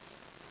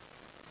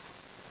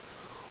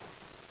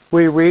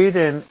 We read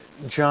in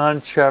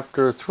John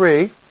chapter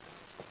 3,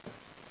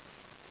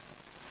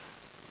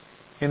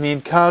 in the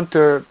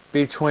encounter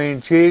between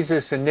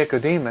Jesus and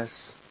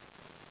Nicodemus,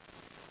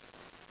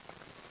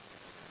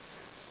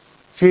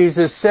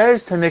 Jesus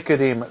says to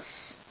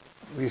Nicodemus,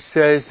 he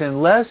says,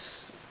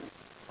 unless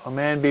a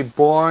man be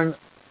born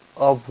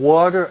of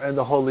water and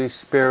the Holy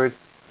Spirit,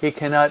 he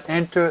cannot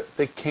enter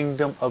the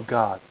kingdom of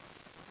God.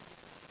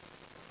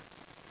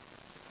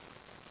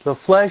 The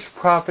flesh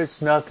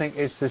profits nothing,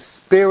 it's the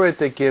Spirit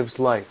that gives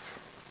life.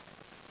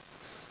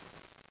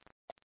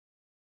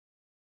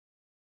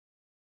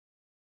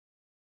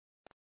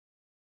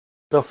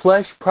 The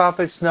flesh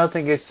profits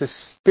nothing, it's the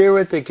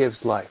Spirit that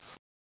gives life.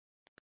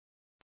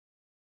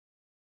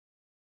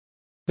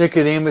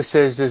 Nicodemus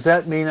says, does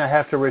that mean I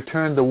have to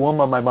return the womb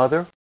of my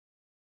mother?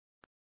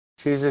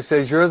 Jesus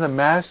says, you're the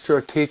master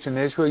of teaching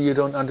Israel, you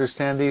don't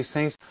understand these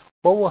things.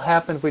 What will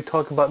happen if we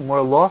talk about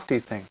more lofty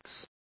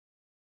things?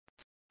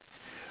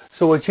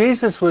 So what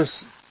Jesus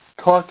was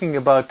talking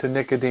about to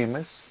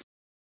Nicodemus,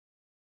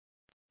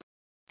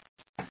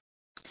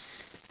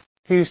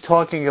 he's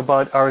talking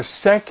about our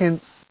second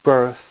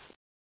birth.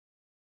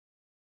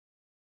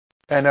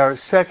 And our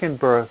second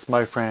birth,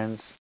 my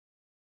friends,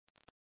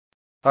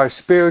 our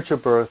spiritual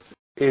birth,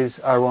 is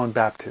our own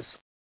baptism.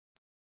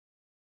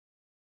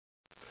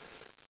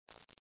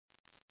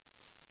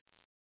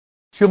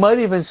 You might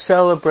even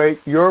celebrate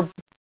your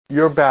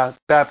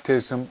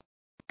baptism,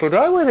 but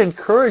I would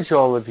encourage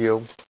all of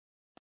you,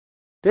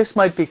 this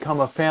might become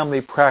a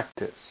family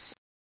practice,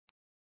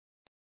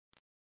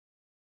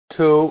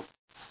 to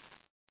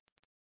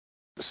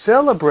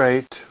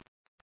celebrate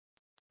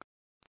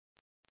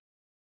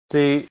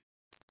the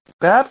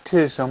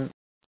baptism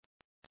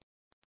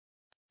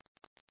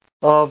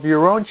of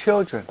your own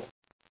children.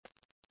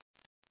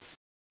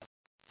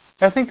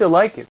 I think they'll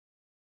like it.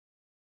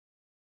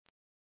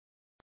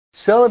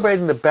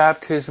 Celebrating the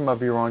baptism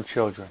of your own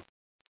children.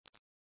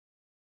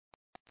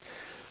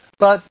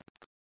 But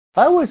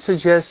I would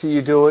suggest that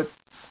you do it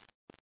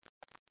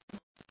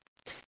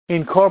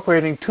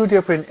incorporating two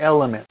different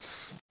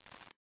elements,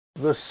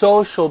 the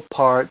social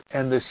part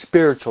and the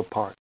spiritual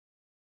part.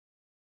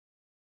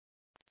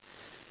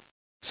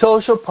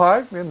 Social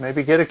part,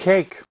 maybe get a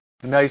cake,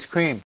 an ice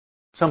cream,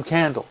 some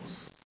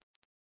candles.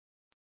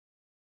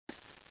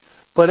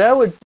 But I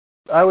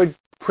would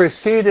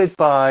precede it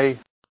by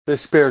the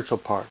spiritual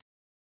part.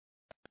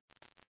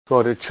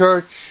 Go to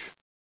church,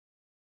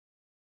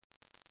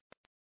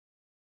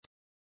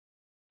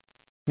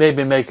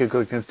 maybe make a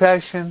good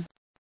confession,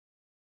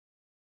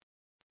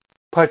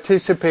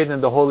 participate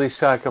in the holy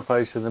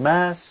sacrifice of the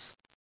Mass,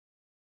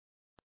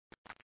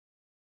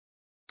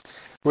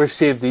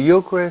 receive the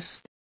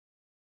Eucharist,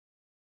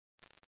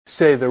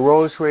 say the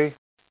Rosary.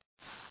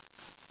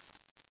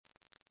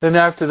 Then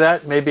after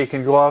that, maybe you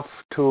can go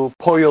off to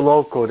Pollo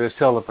Loco to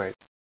celebrate.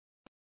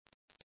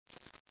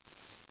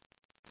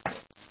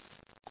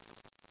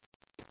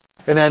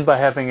 And end by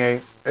having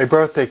a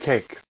birthday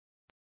cake.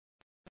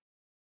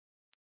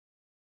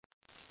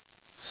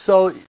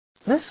 So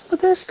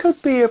this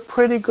could be a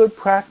pretty good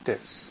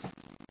practice,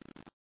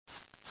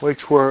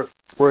 which we're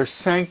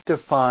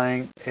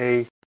sanctifying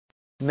a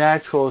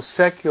natural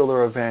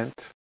secular event,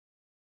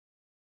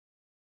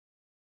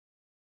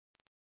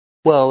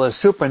 well, a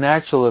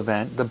supernatural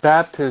event, the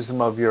baptism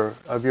of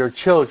your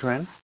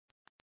children,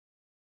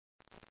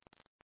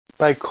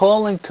 by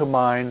calling to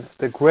mind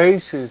the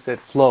graces that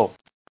flow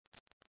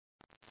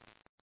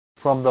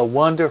from the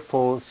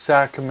wonderful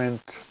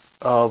sacrament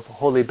of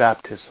holy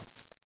baptism.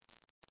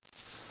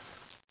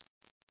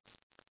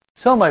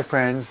 So, my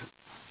friends,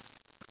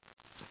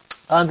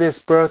 on this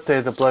birthday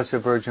of the Blessed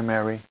Virgin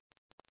Mary,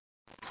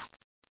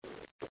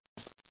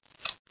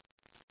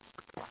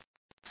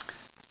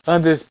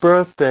 on this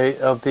birthday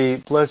of the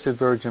Blessed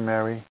Virgin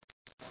Mary,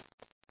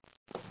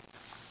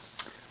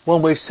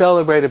 when we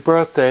celebrate a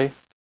birthday,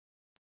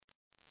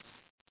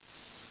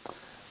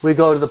 we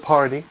go to the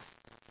party.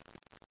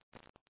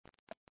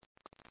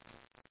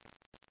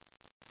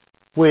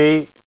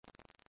 We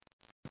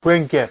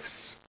bring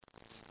gifts.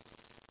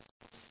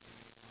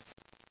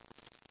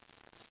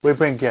 We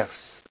bring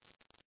gifts.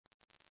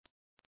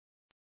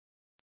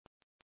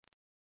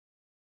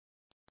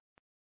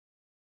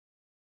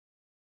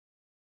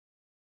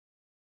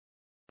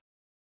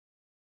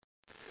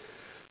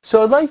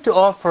 So I'd like to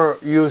offer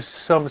you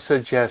some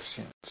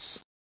suggestions.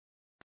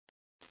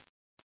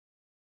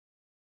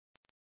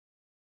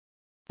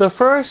 The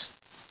first,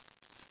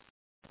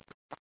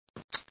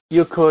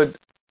 you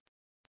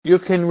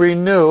can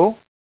renew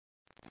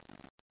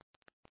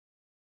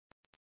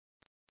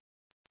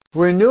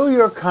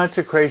your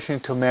consecration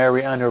to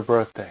Mary on her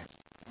birthday.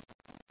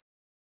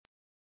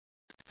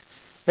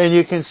 And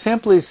you can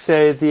simply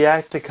say the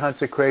act of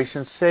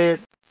consecration, say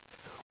it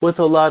with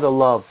a lot of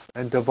love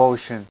and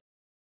devotion.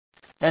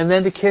 And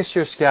then to kiss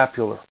your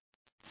scapular.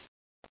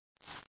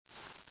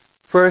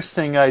 First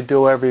thing I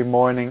do every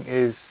morning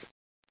is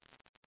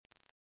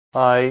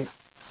I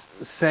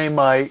say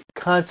my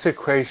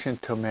consecration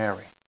to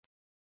Mary.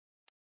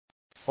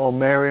 Oh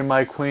Mary,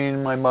 my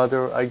Queen, my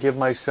Mother, I give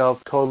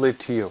myself totally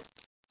to you.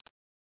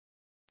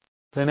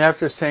 Then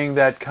after saying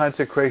that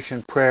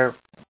consecration prayer,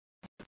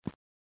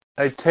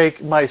 I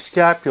take my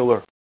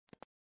scapular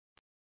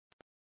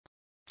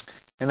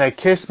and I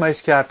kiss my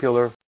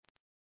scapular.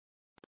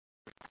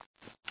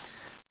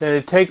 Then I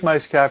take my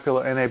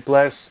scapular and I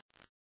bless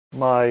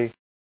my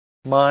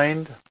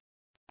mind,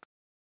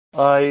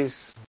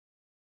 eyes,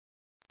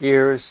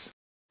 ears,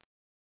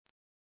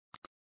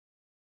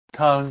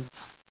 tongue,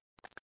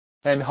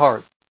 and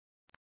heart.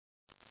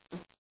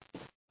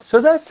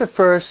 So that's the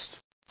first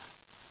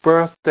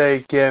birthday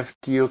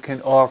gift you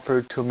can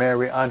offer to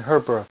Mary on her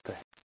birthday.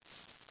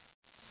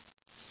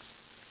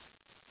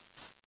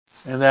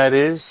 And that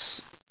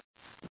is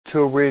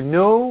to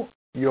renew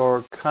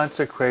your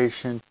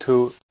consecration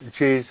to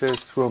Jesus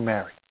through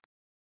Mary.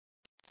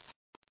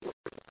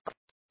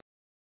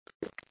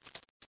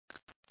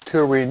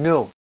 To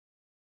renew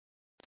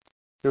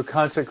your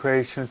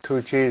consecration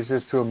to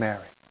Jesus through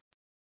Mary.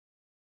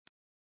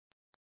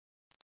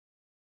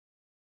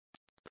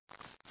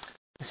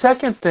 The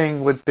second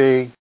thing would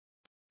be,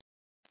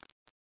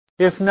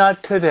 if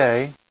not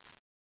today,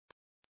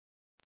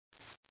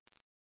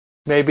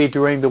 maybe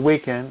during the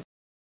weekend,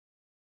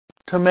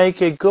 to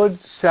make a good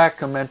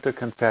sacramental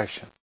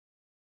confession.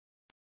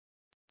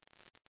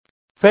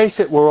 Face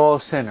it, we're all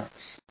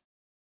sinners.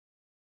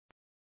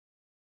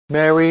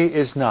 Mary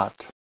is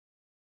not.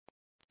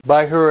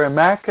 By her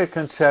Immaculate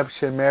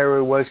Conception,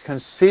 Mary was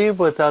conceived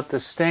without the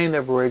stain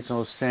of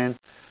original sin,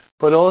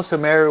 but also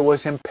Mary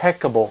was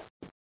impeccable,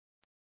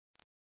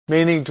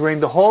 meaning during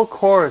the whole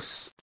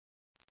course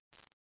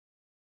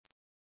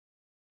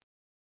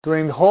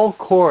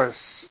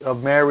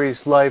of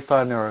Mary's life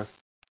on earth,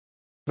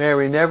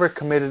 Mary never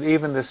committed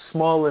even the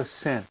smallest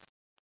sin.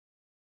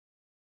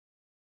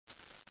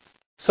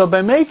 So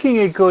by making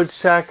a good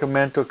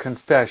sacramental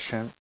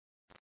confession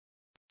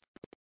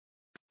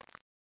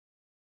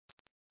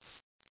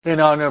in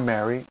honor of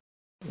Mary,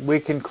 we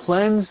can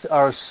cleanse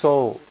our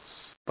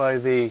souls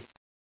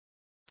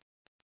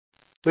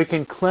we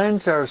can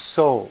cleanse our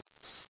souls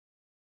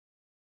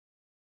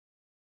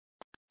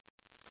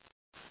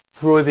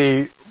through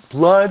the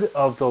blood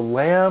of the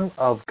Lamb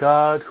of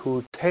God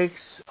who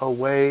takes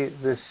away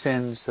the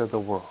sins of the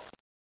world.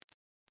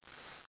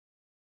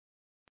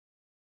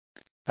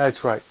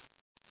 That's right.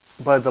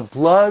 By the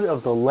blood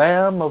of the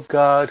Lamb of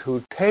God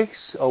who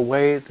takes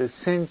away the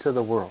sins of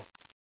the world.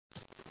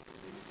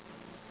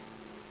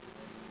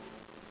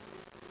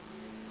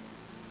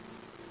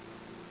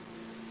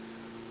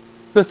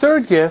 The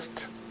third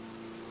gift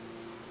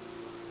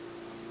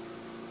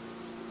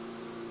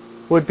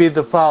would be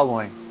the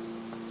following.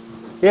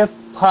 If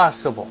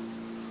possible,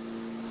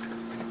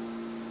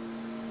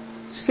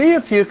 see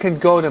if you can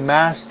go to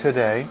Mass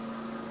today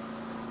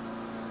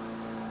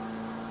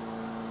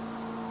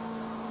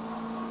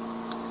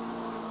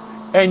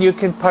and you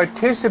can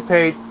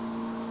participate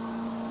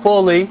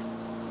fully,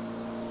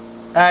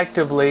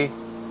 actively,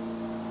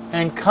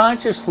 and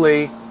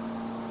consciously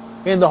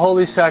in the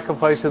holy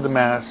sacrifice of the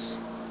Mass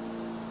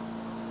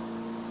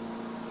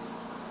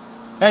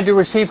and to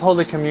receive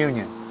Holy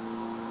Communion.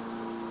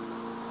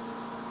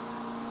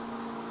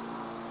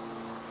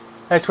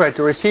 That's right,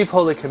 to receive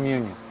Holy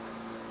Communion.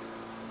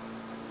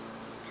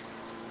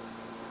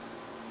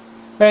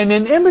 And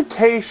in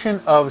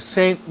imitation of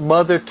Saint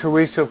Mother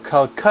Teresa of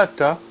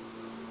Calcutta,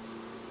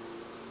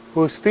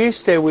 whose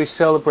feast day we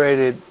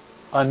celebrated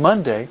on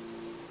Monday,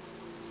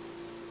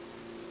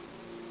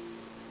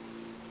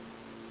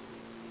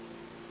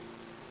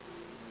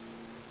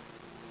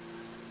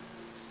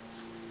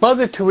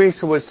 Mother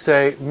Teresa would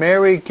say,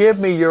 Mary, give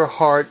me your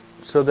heart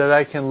so that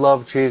I can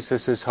love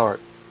Jesus'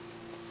 heart.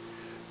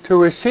 To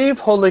receive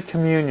Holy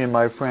Communion,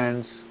 my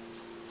friends,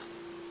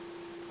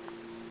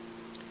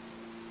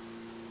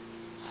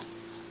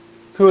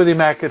 through the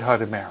Immaculate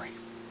Heart of Mary.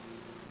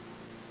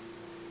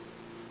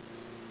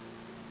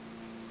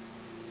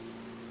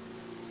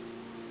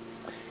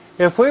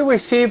 If we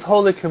receive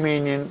Holy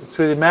Communion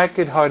through the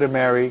Immaculate Heart of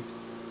Mary,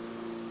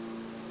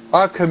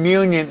 our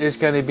communion is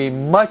going to be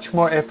much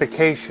more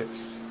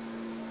efficacious.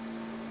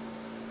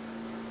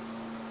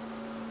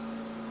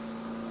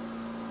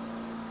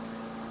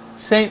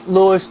 Saint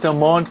Louis de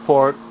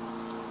Montfort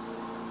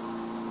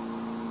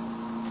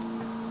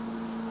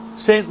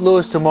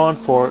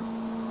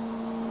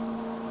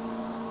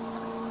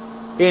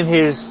in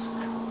his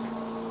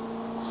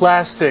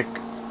classic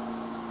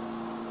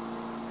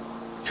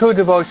True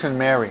Devotion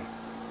Mary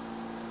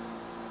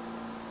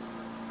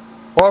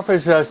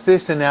offers us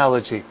this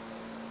analogy.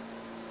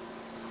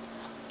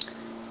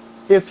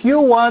 If you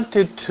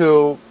wanted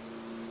to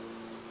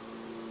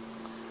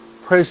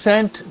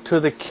present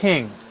to the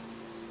king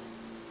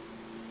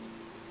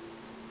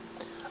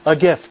a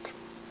gift,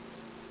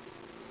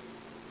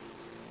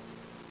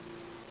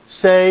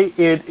 say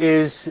it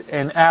is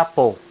an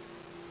apple,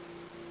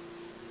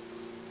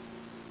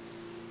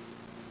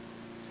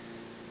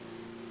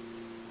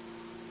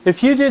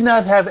 if you did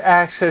not have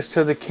access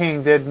to the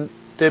king,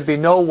 there'd be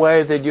no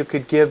way that you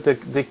could give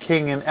the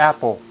king an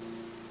apple.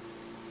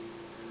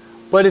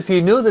 But if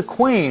you knew the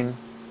queen,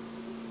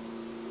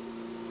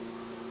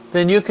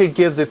 then you could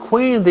give the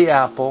queen the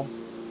apple,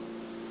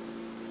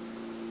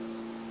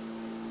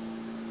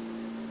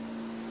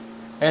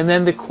 and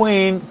then the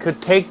queen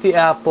could take the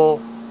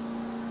apple,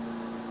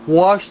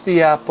 wash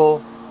the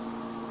apple,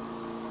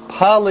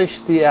 polish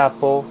the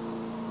apple,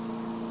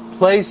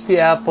 place the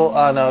apple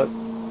on a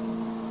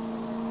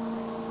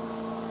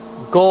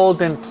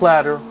golden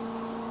platter,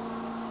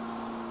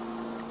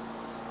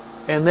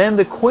 and then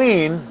the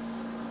queen,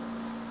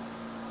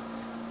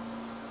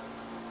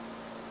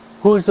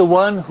 who's the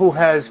one who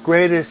has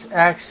greatest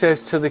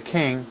access to the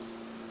king,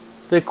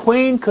 the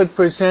queen could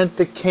present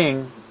the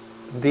king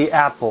the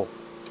apple.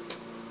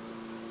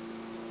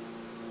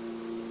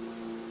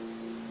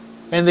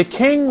 And the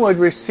king would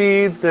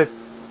receive the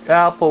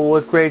apple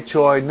with great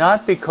joy,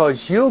 not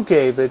because you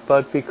gave it,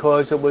 but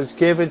because it was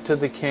given to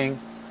the king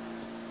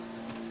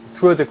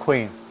through the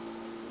queen.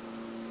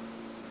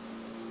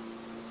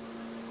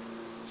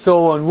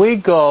 So when we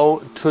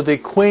go to the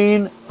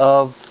queen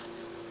of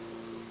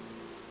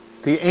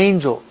the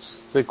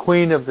angels, the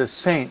queen of the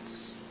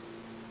saints,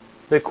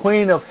 the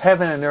queen of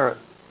heaven and earth,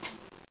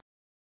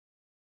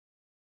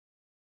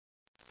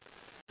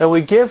 and we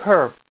give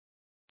her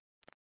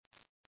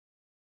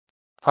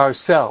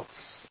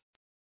ourselves,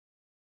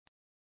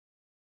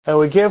 and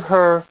we give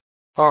her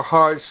our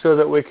hearts so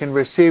that we can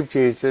receive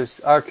Jesus,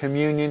 our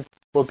communion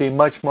will be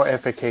much more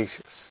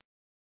efficacious.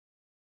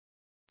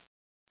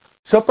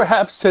 So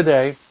perhaps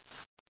today,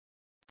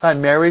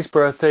 on Mary's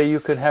birthday, you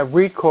could have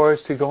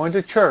recourse to going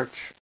to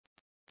church,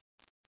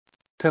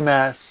 to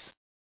Mass,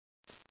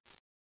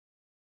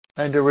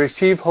 and to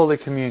receive Holy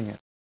Communion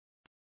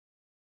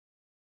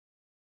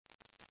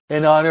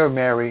in honor of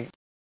Mary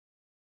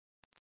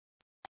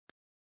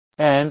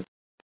and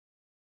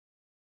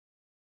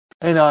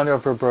in honor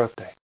of her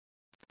birthday.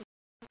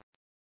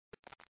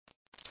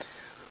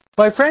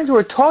 My friends,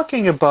 we're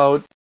talking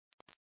about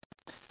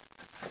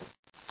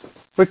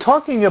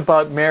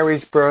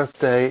Mary's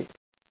birthday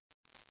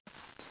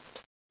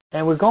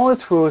And we're going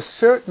through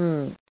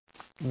certain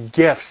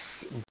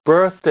gifts,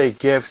 birthday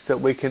gifts that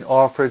we can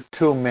offer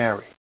to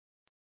Mary.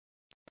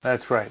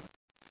 That's right.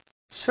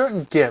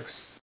 Certain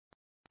gifts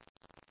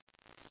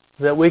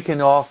that we can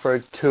offer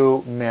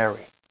to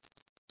Mary.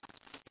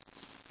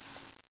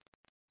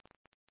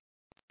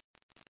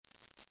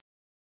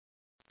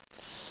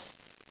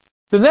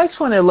 The next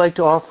one I'd like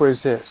to offer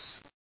is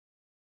this.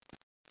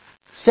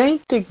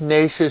 Saint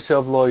Ignatius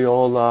of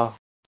Loyola,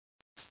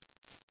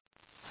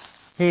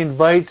 he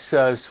invites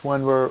us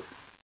when we're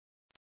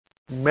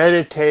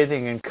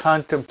meditating and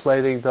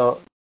contemplating the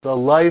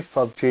life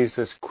of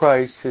Jesus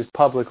Christ, his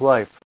public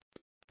life.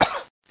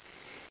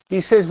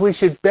 He says we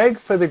should beg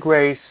for the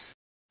grace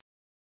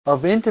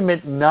of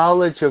intimate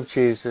knowledge of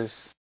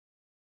Jesus,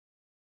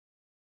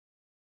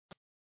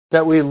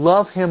 that we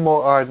love him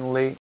more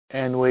ardently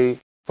and we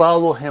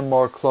follow him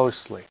more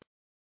closely.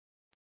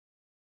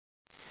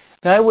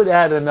 Now I would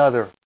add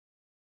another,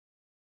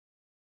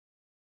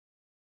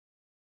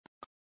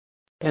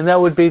 and that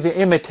would be the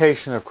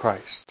imitation of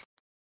Christ.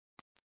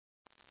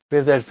 We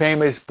have that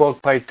famous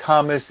book by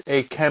Thomas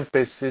A.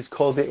 Kempis. It's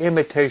called The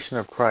Imitation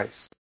of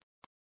Christ.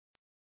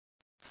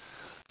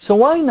 So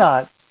why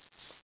not,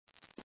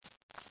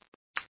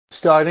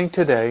 starting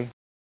today,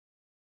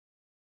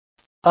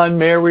 on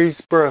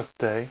Mary's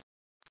birthday,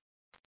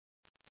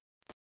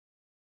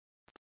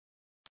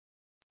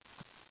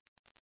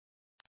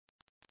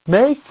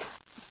 make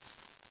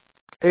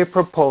a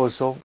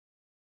proposal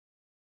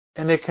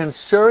and a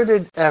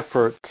concerted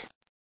effort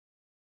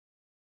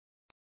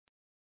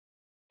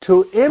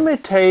to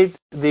imitate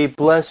the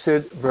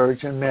Blessed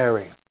Virgin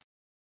Mary.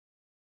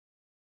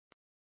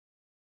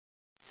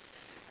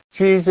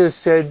 Jesus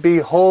said, "Be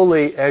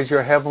holy as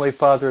your heavenly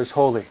Father is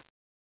holy."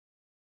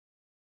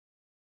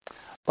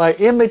 By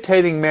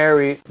imitating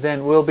Mary,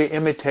 then we'll be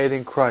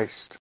imitating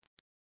Christ.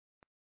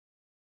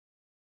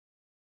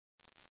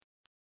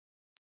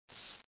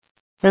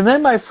 And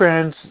then, my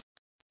friends,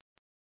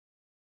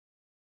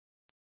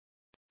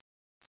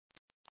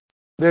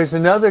 there's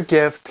another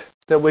gift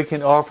that we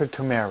can offer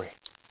to Mary.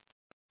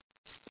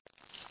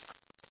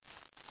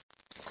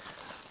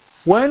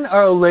 When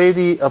Our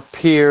Lady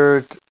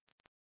appeared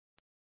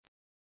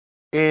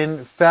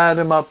in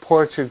Fatima,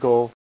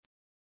 Portugal,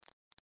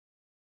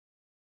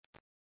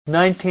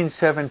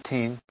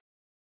 1917,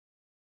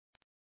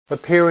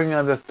 appearing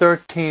on the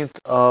 13th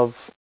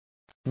of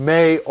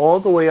May all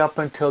the way up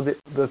until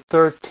the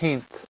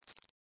 13th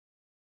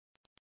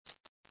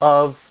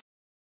of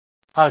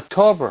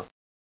October.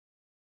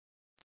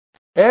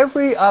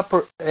 Every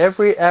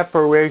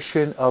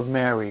apparition of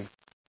Mary,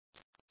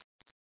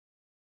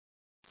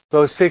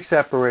 those 6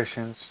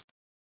 apparitions,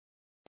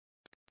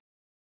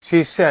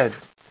 she said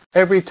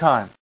every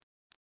time,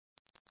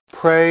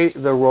 pray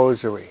the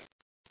rosary.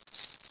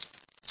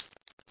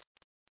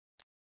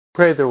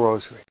 Pray the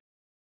rosary.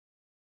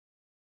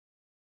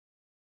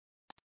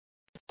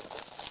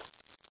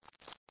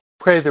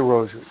 Pray the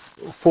rosary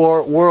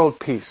for world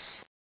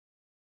peace.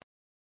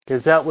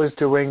 Because that was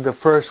during the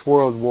First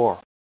World War.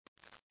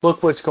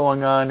 Look what's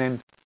going on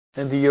in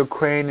the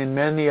Ukraine and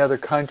many other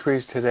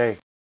countries today.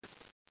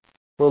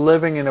 We're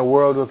living in a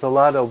world with a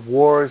lot of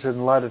wars and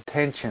a lot of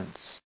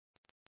tensions.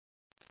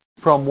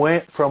 From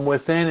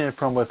within and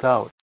from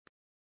without.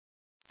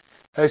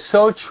 It's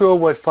so true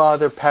what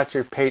Father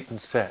Patrick Peyton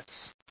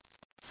says.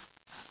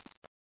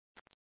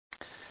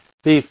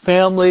 The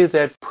family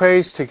that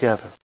prays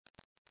together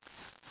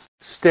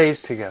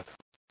stays together.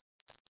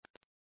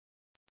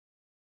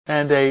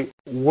 And a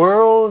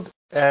world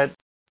at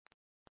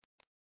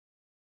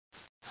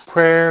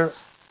prayer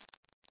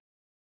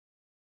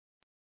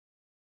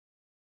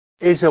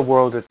is a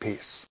world at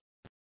peace.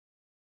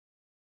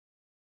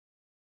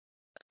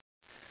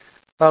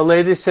 Our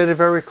Lady said it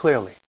very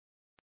clearly,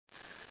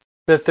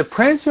 that the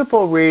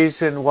principal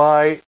reason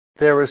why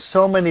there are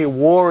so many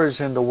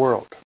wars in the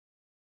world,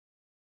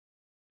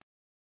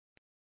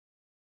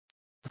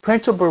 the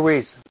principal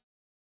reason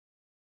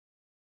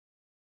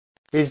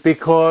is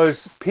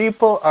because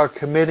people are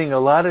committing a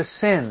lot of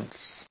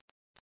sins.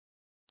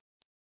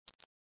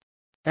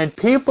 And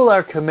people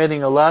are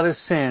committing a lot of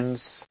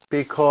sins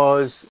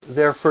because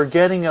they're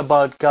forgetting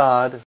about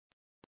God.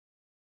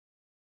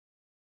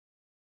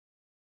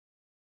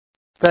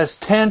 That's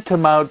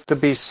tantamount to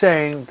be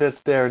saying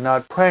that they're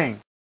not praying.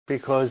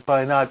 Because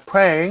by not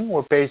praying,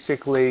 we're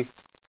basically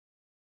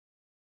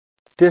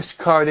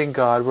discarding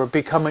God. We're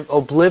becoming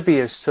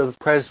oblivious to the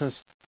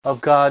presence of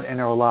God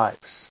in our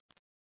lives.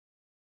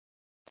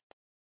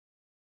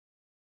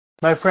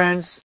 My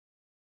friends,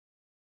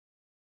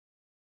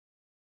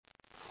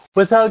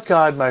 without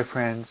God, my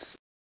friends,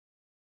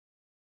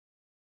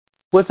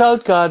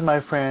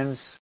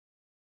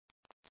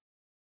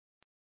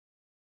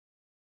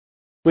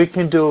 we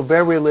can do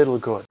very little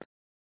good.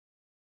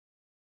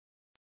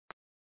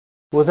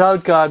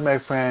 Without God, my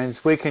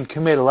friends, we can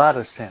commit a lot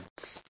of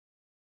sins.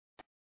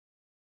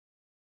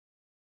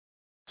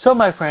 So,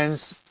 my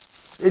friends,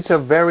 it's a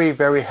very,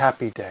 very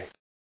happy day.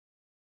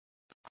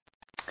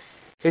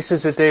 This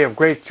is a day of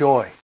great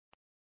joy.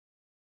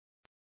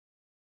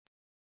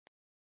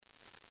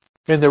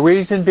 And the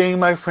reason being,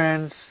 my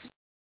friends,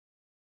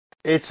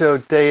 it's a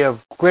day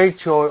of great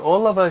joy.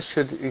 All of us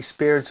should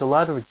experience a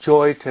lot of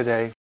joy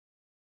today,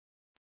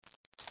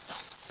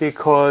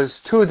 because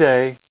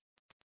today,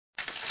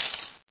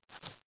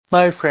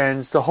 my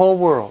friends, the whole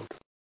world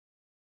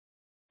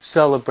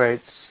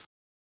celebrates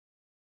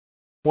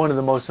one of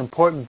the most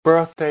important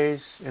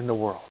birthdays in the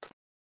world.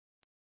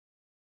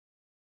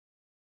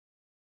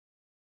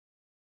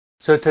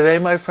 So today,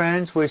 my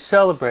friends, we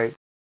celebrate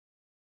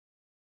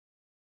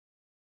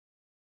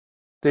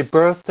the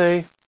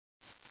birthday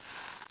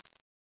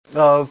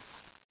of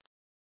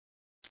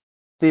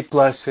the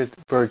Blessed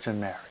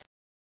Virgin Mary.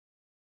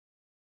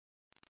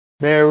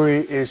 Mary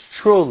is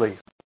truly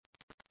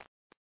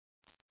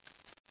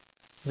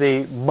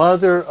the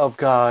Mother of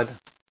God.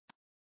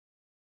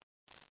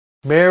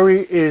 Mary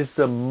is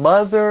the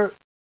Mother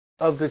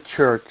of the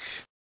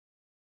Church.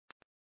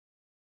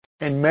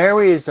 And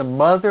Mary is the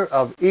Mother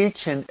of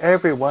each and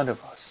every one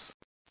of us.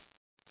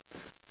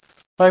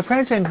 My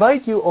friends, I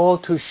invite you all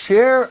to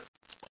share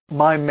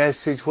my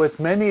message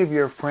with many of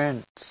your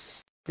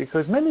friends,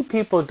 because many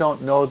people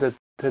don't know that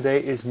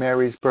today is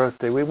Mary's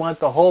birthday. We want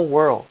the whole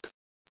world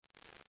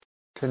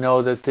to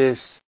know that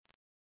this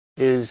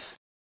is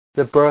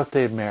the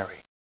birthday of Mary.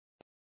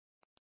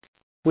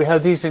 We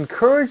have these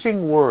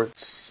encouraging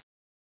words,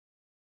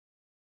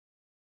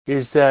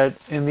 is that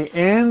in the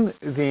end,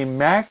 the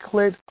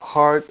Immaculate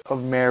Heart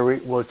of Mary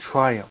will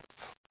triumph.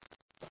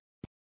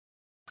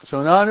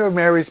 So in honor of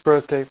Mary's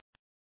birthday,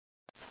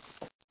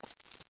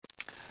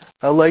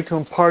 I'd like to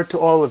impart to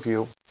all of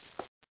you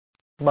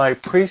my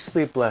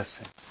priestly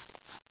blessing.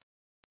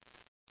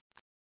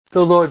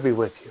 The Lord be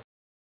with you.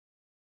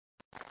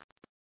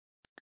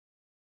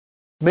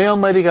 May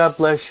Almighty God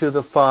bless you,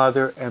 the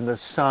Father, and the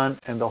Son,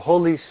 and the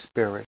Holy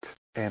Spirit.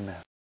 Amen.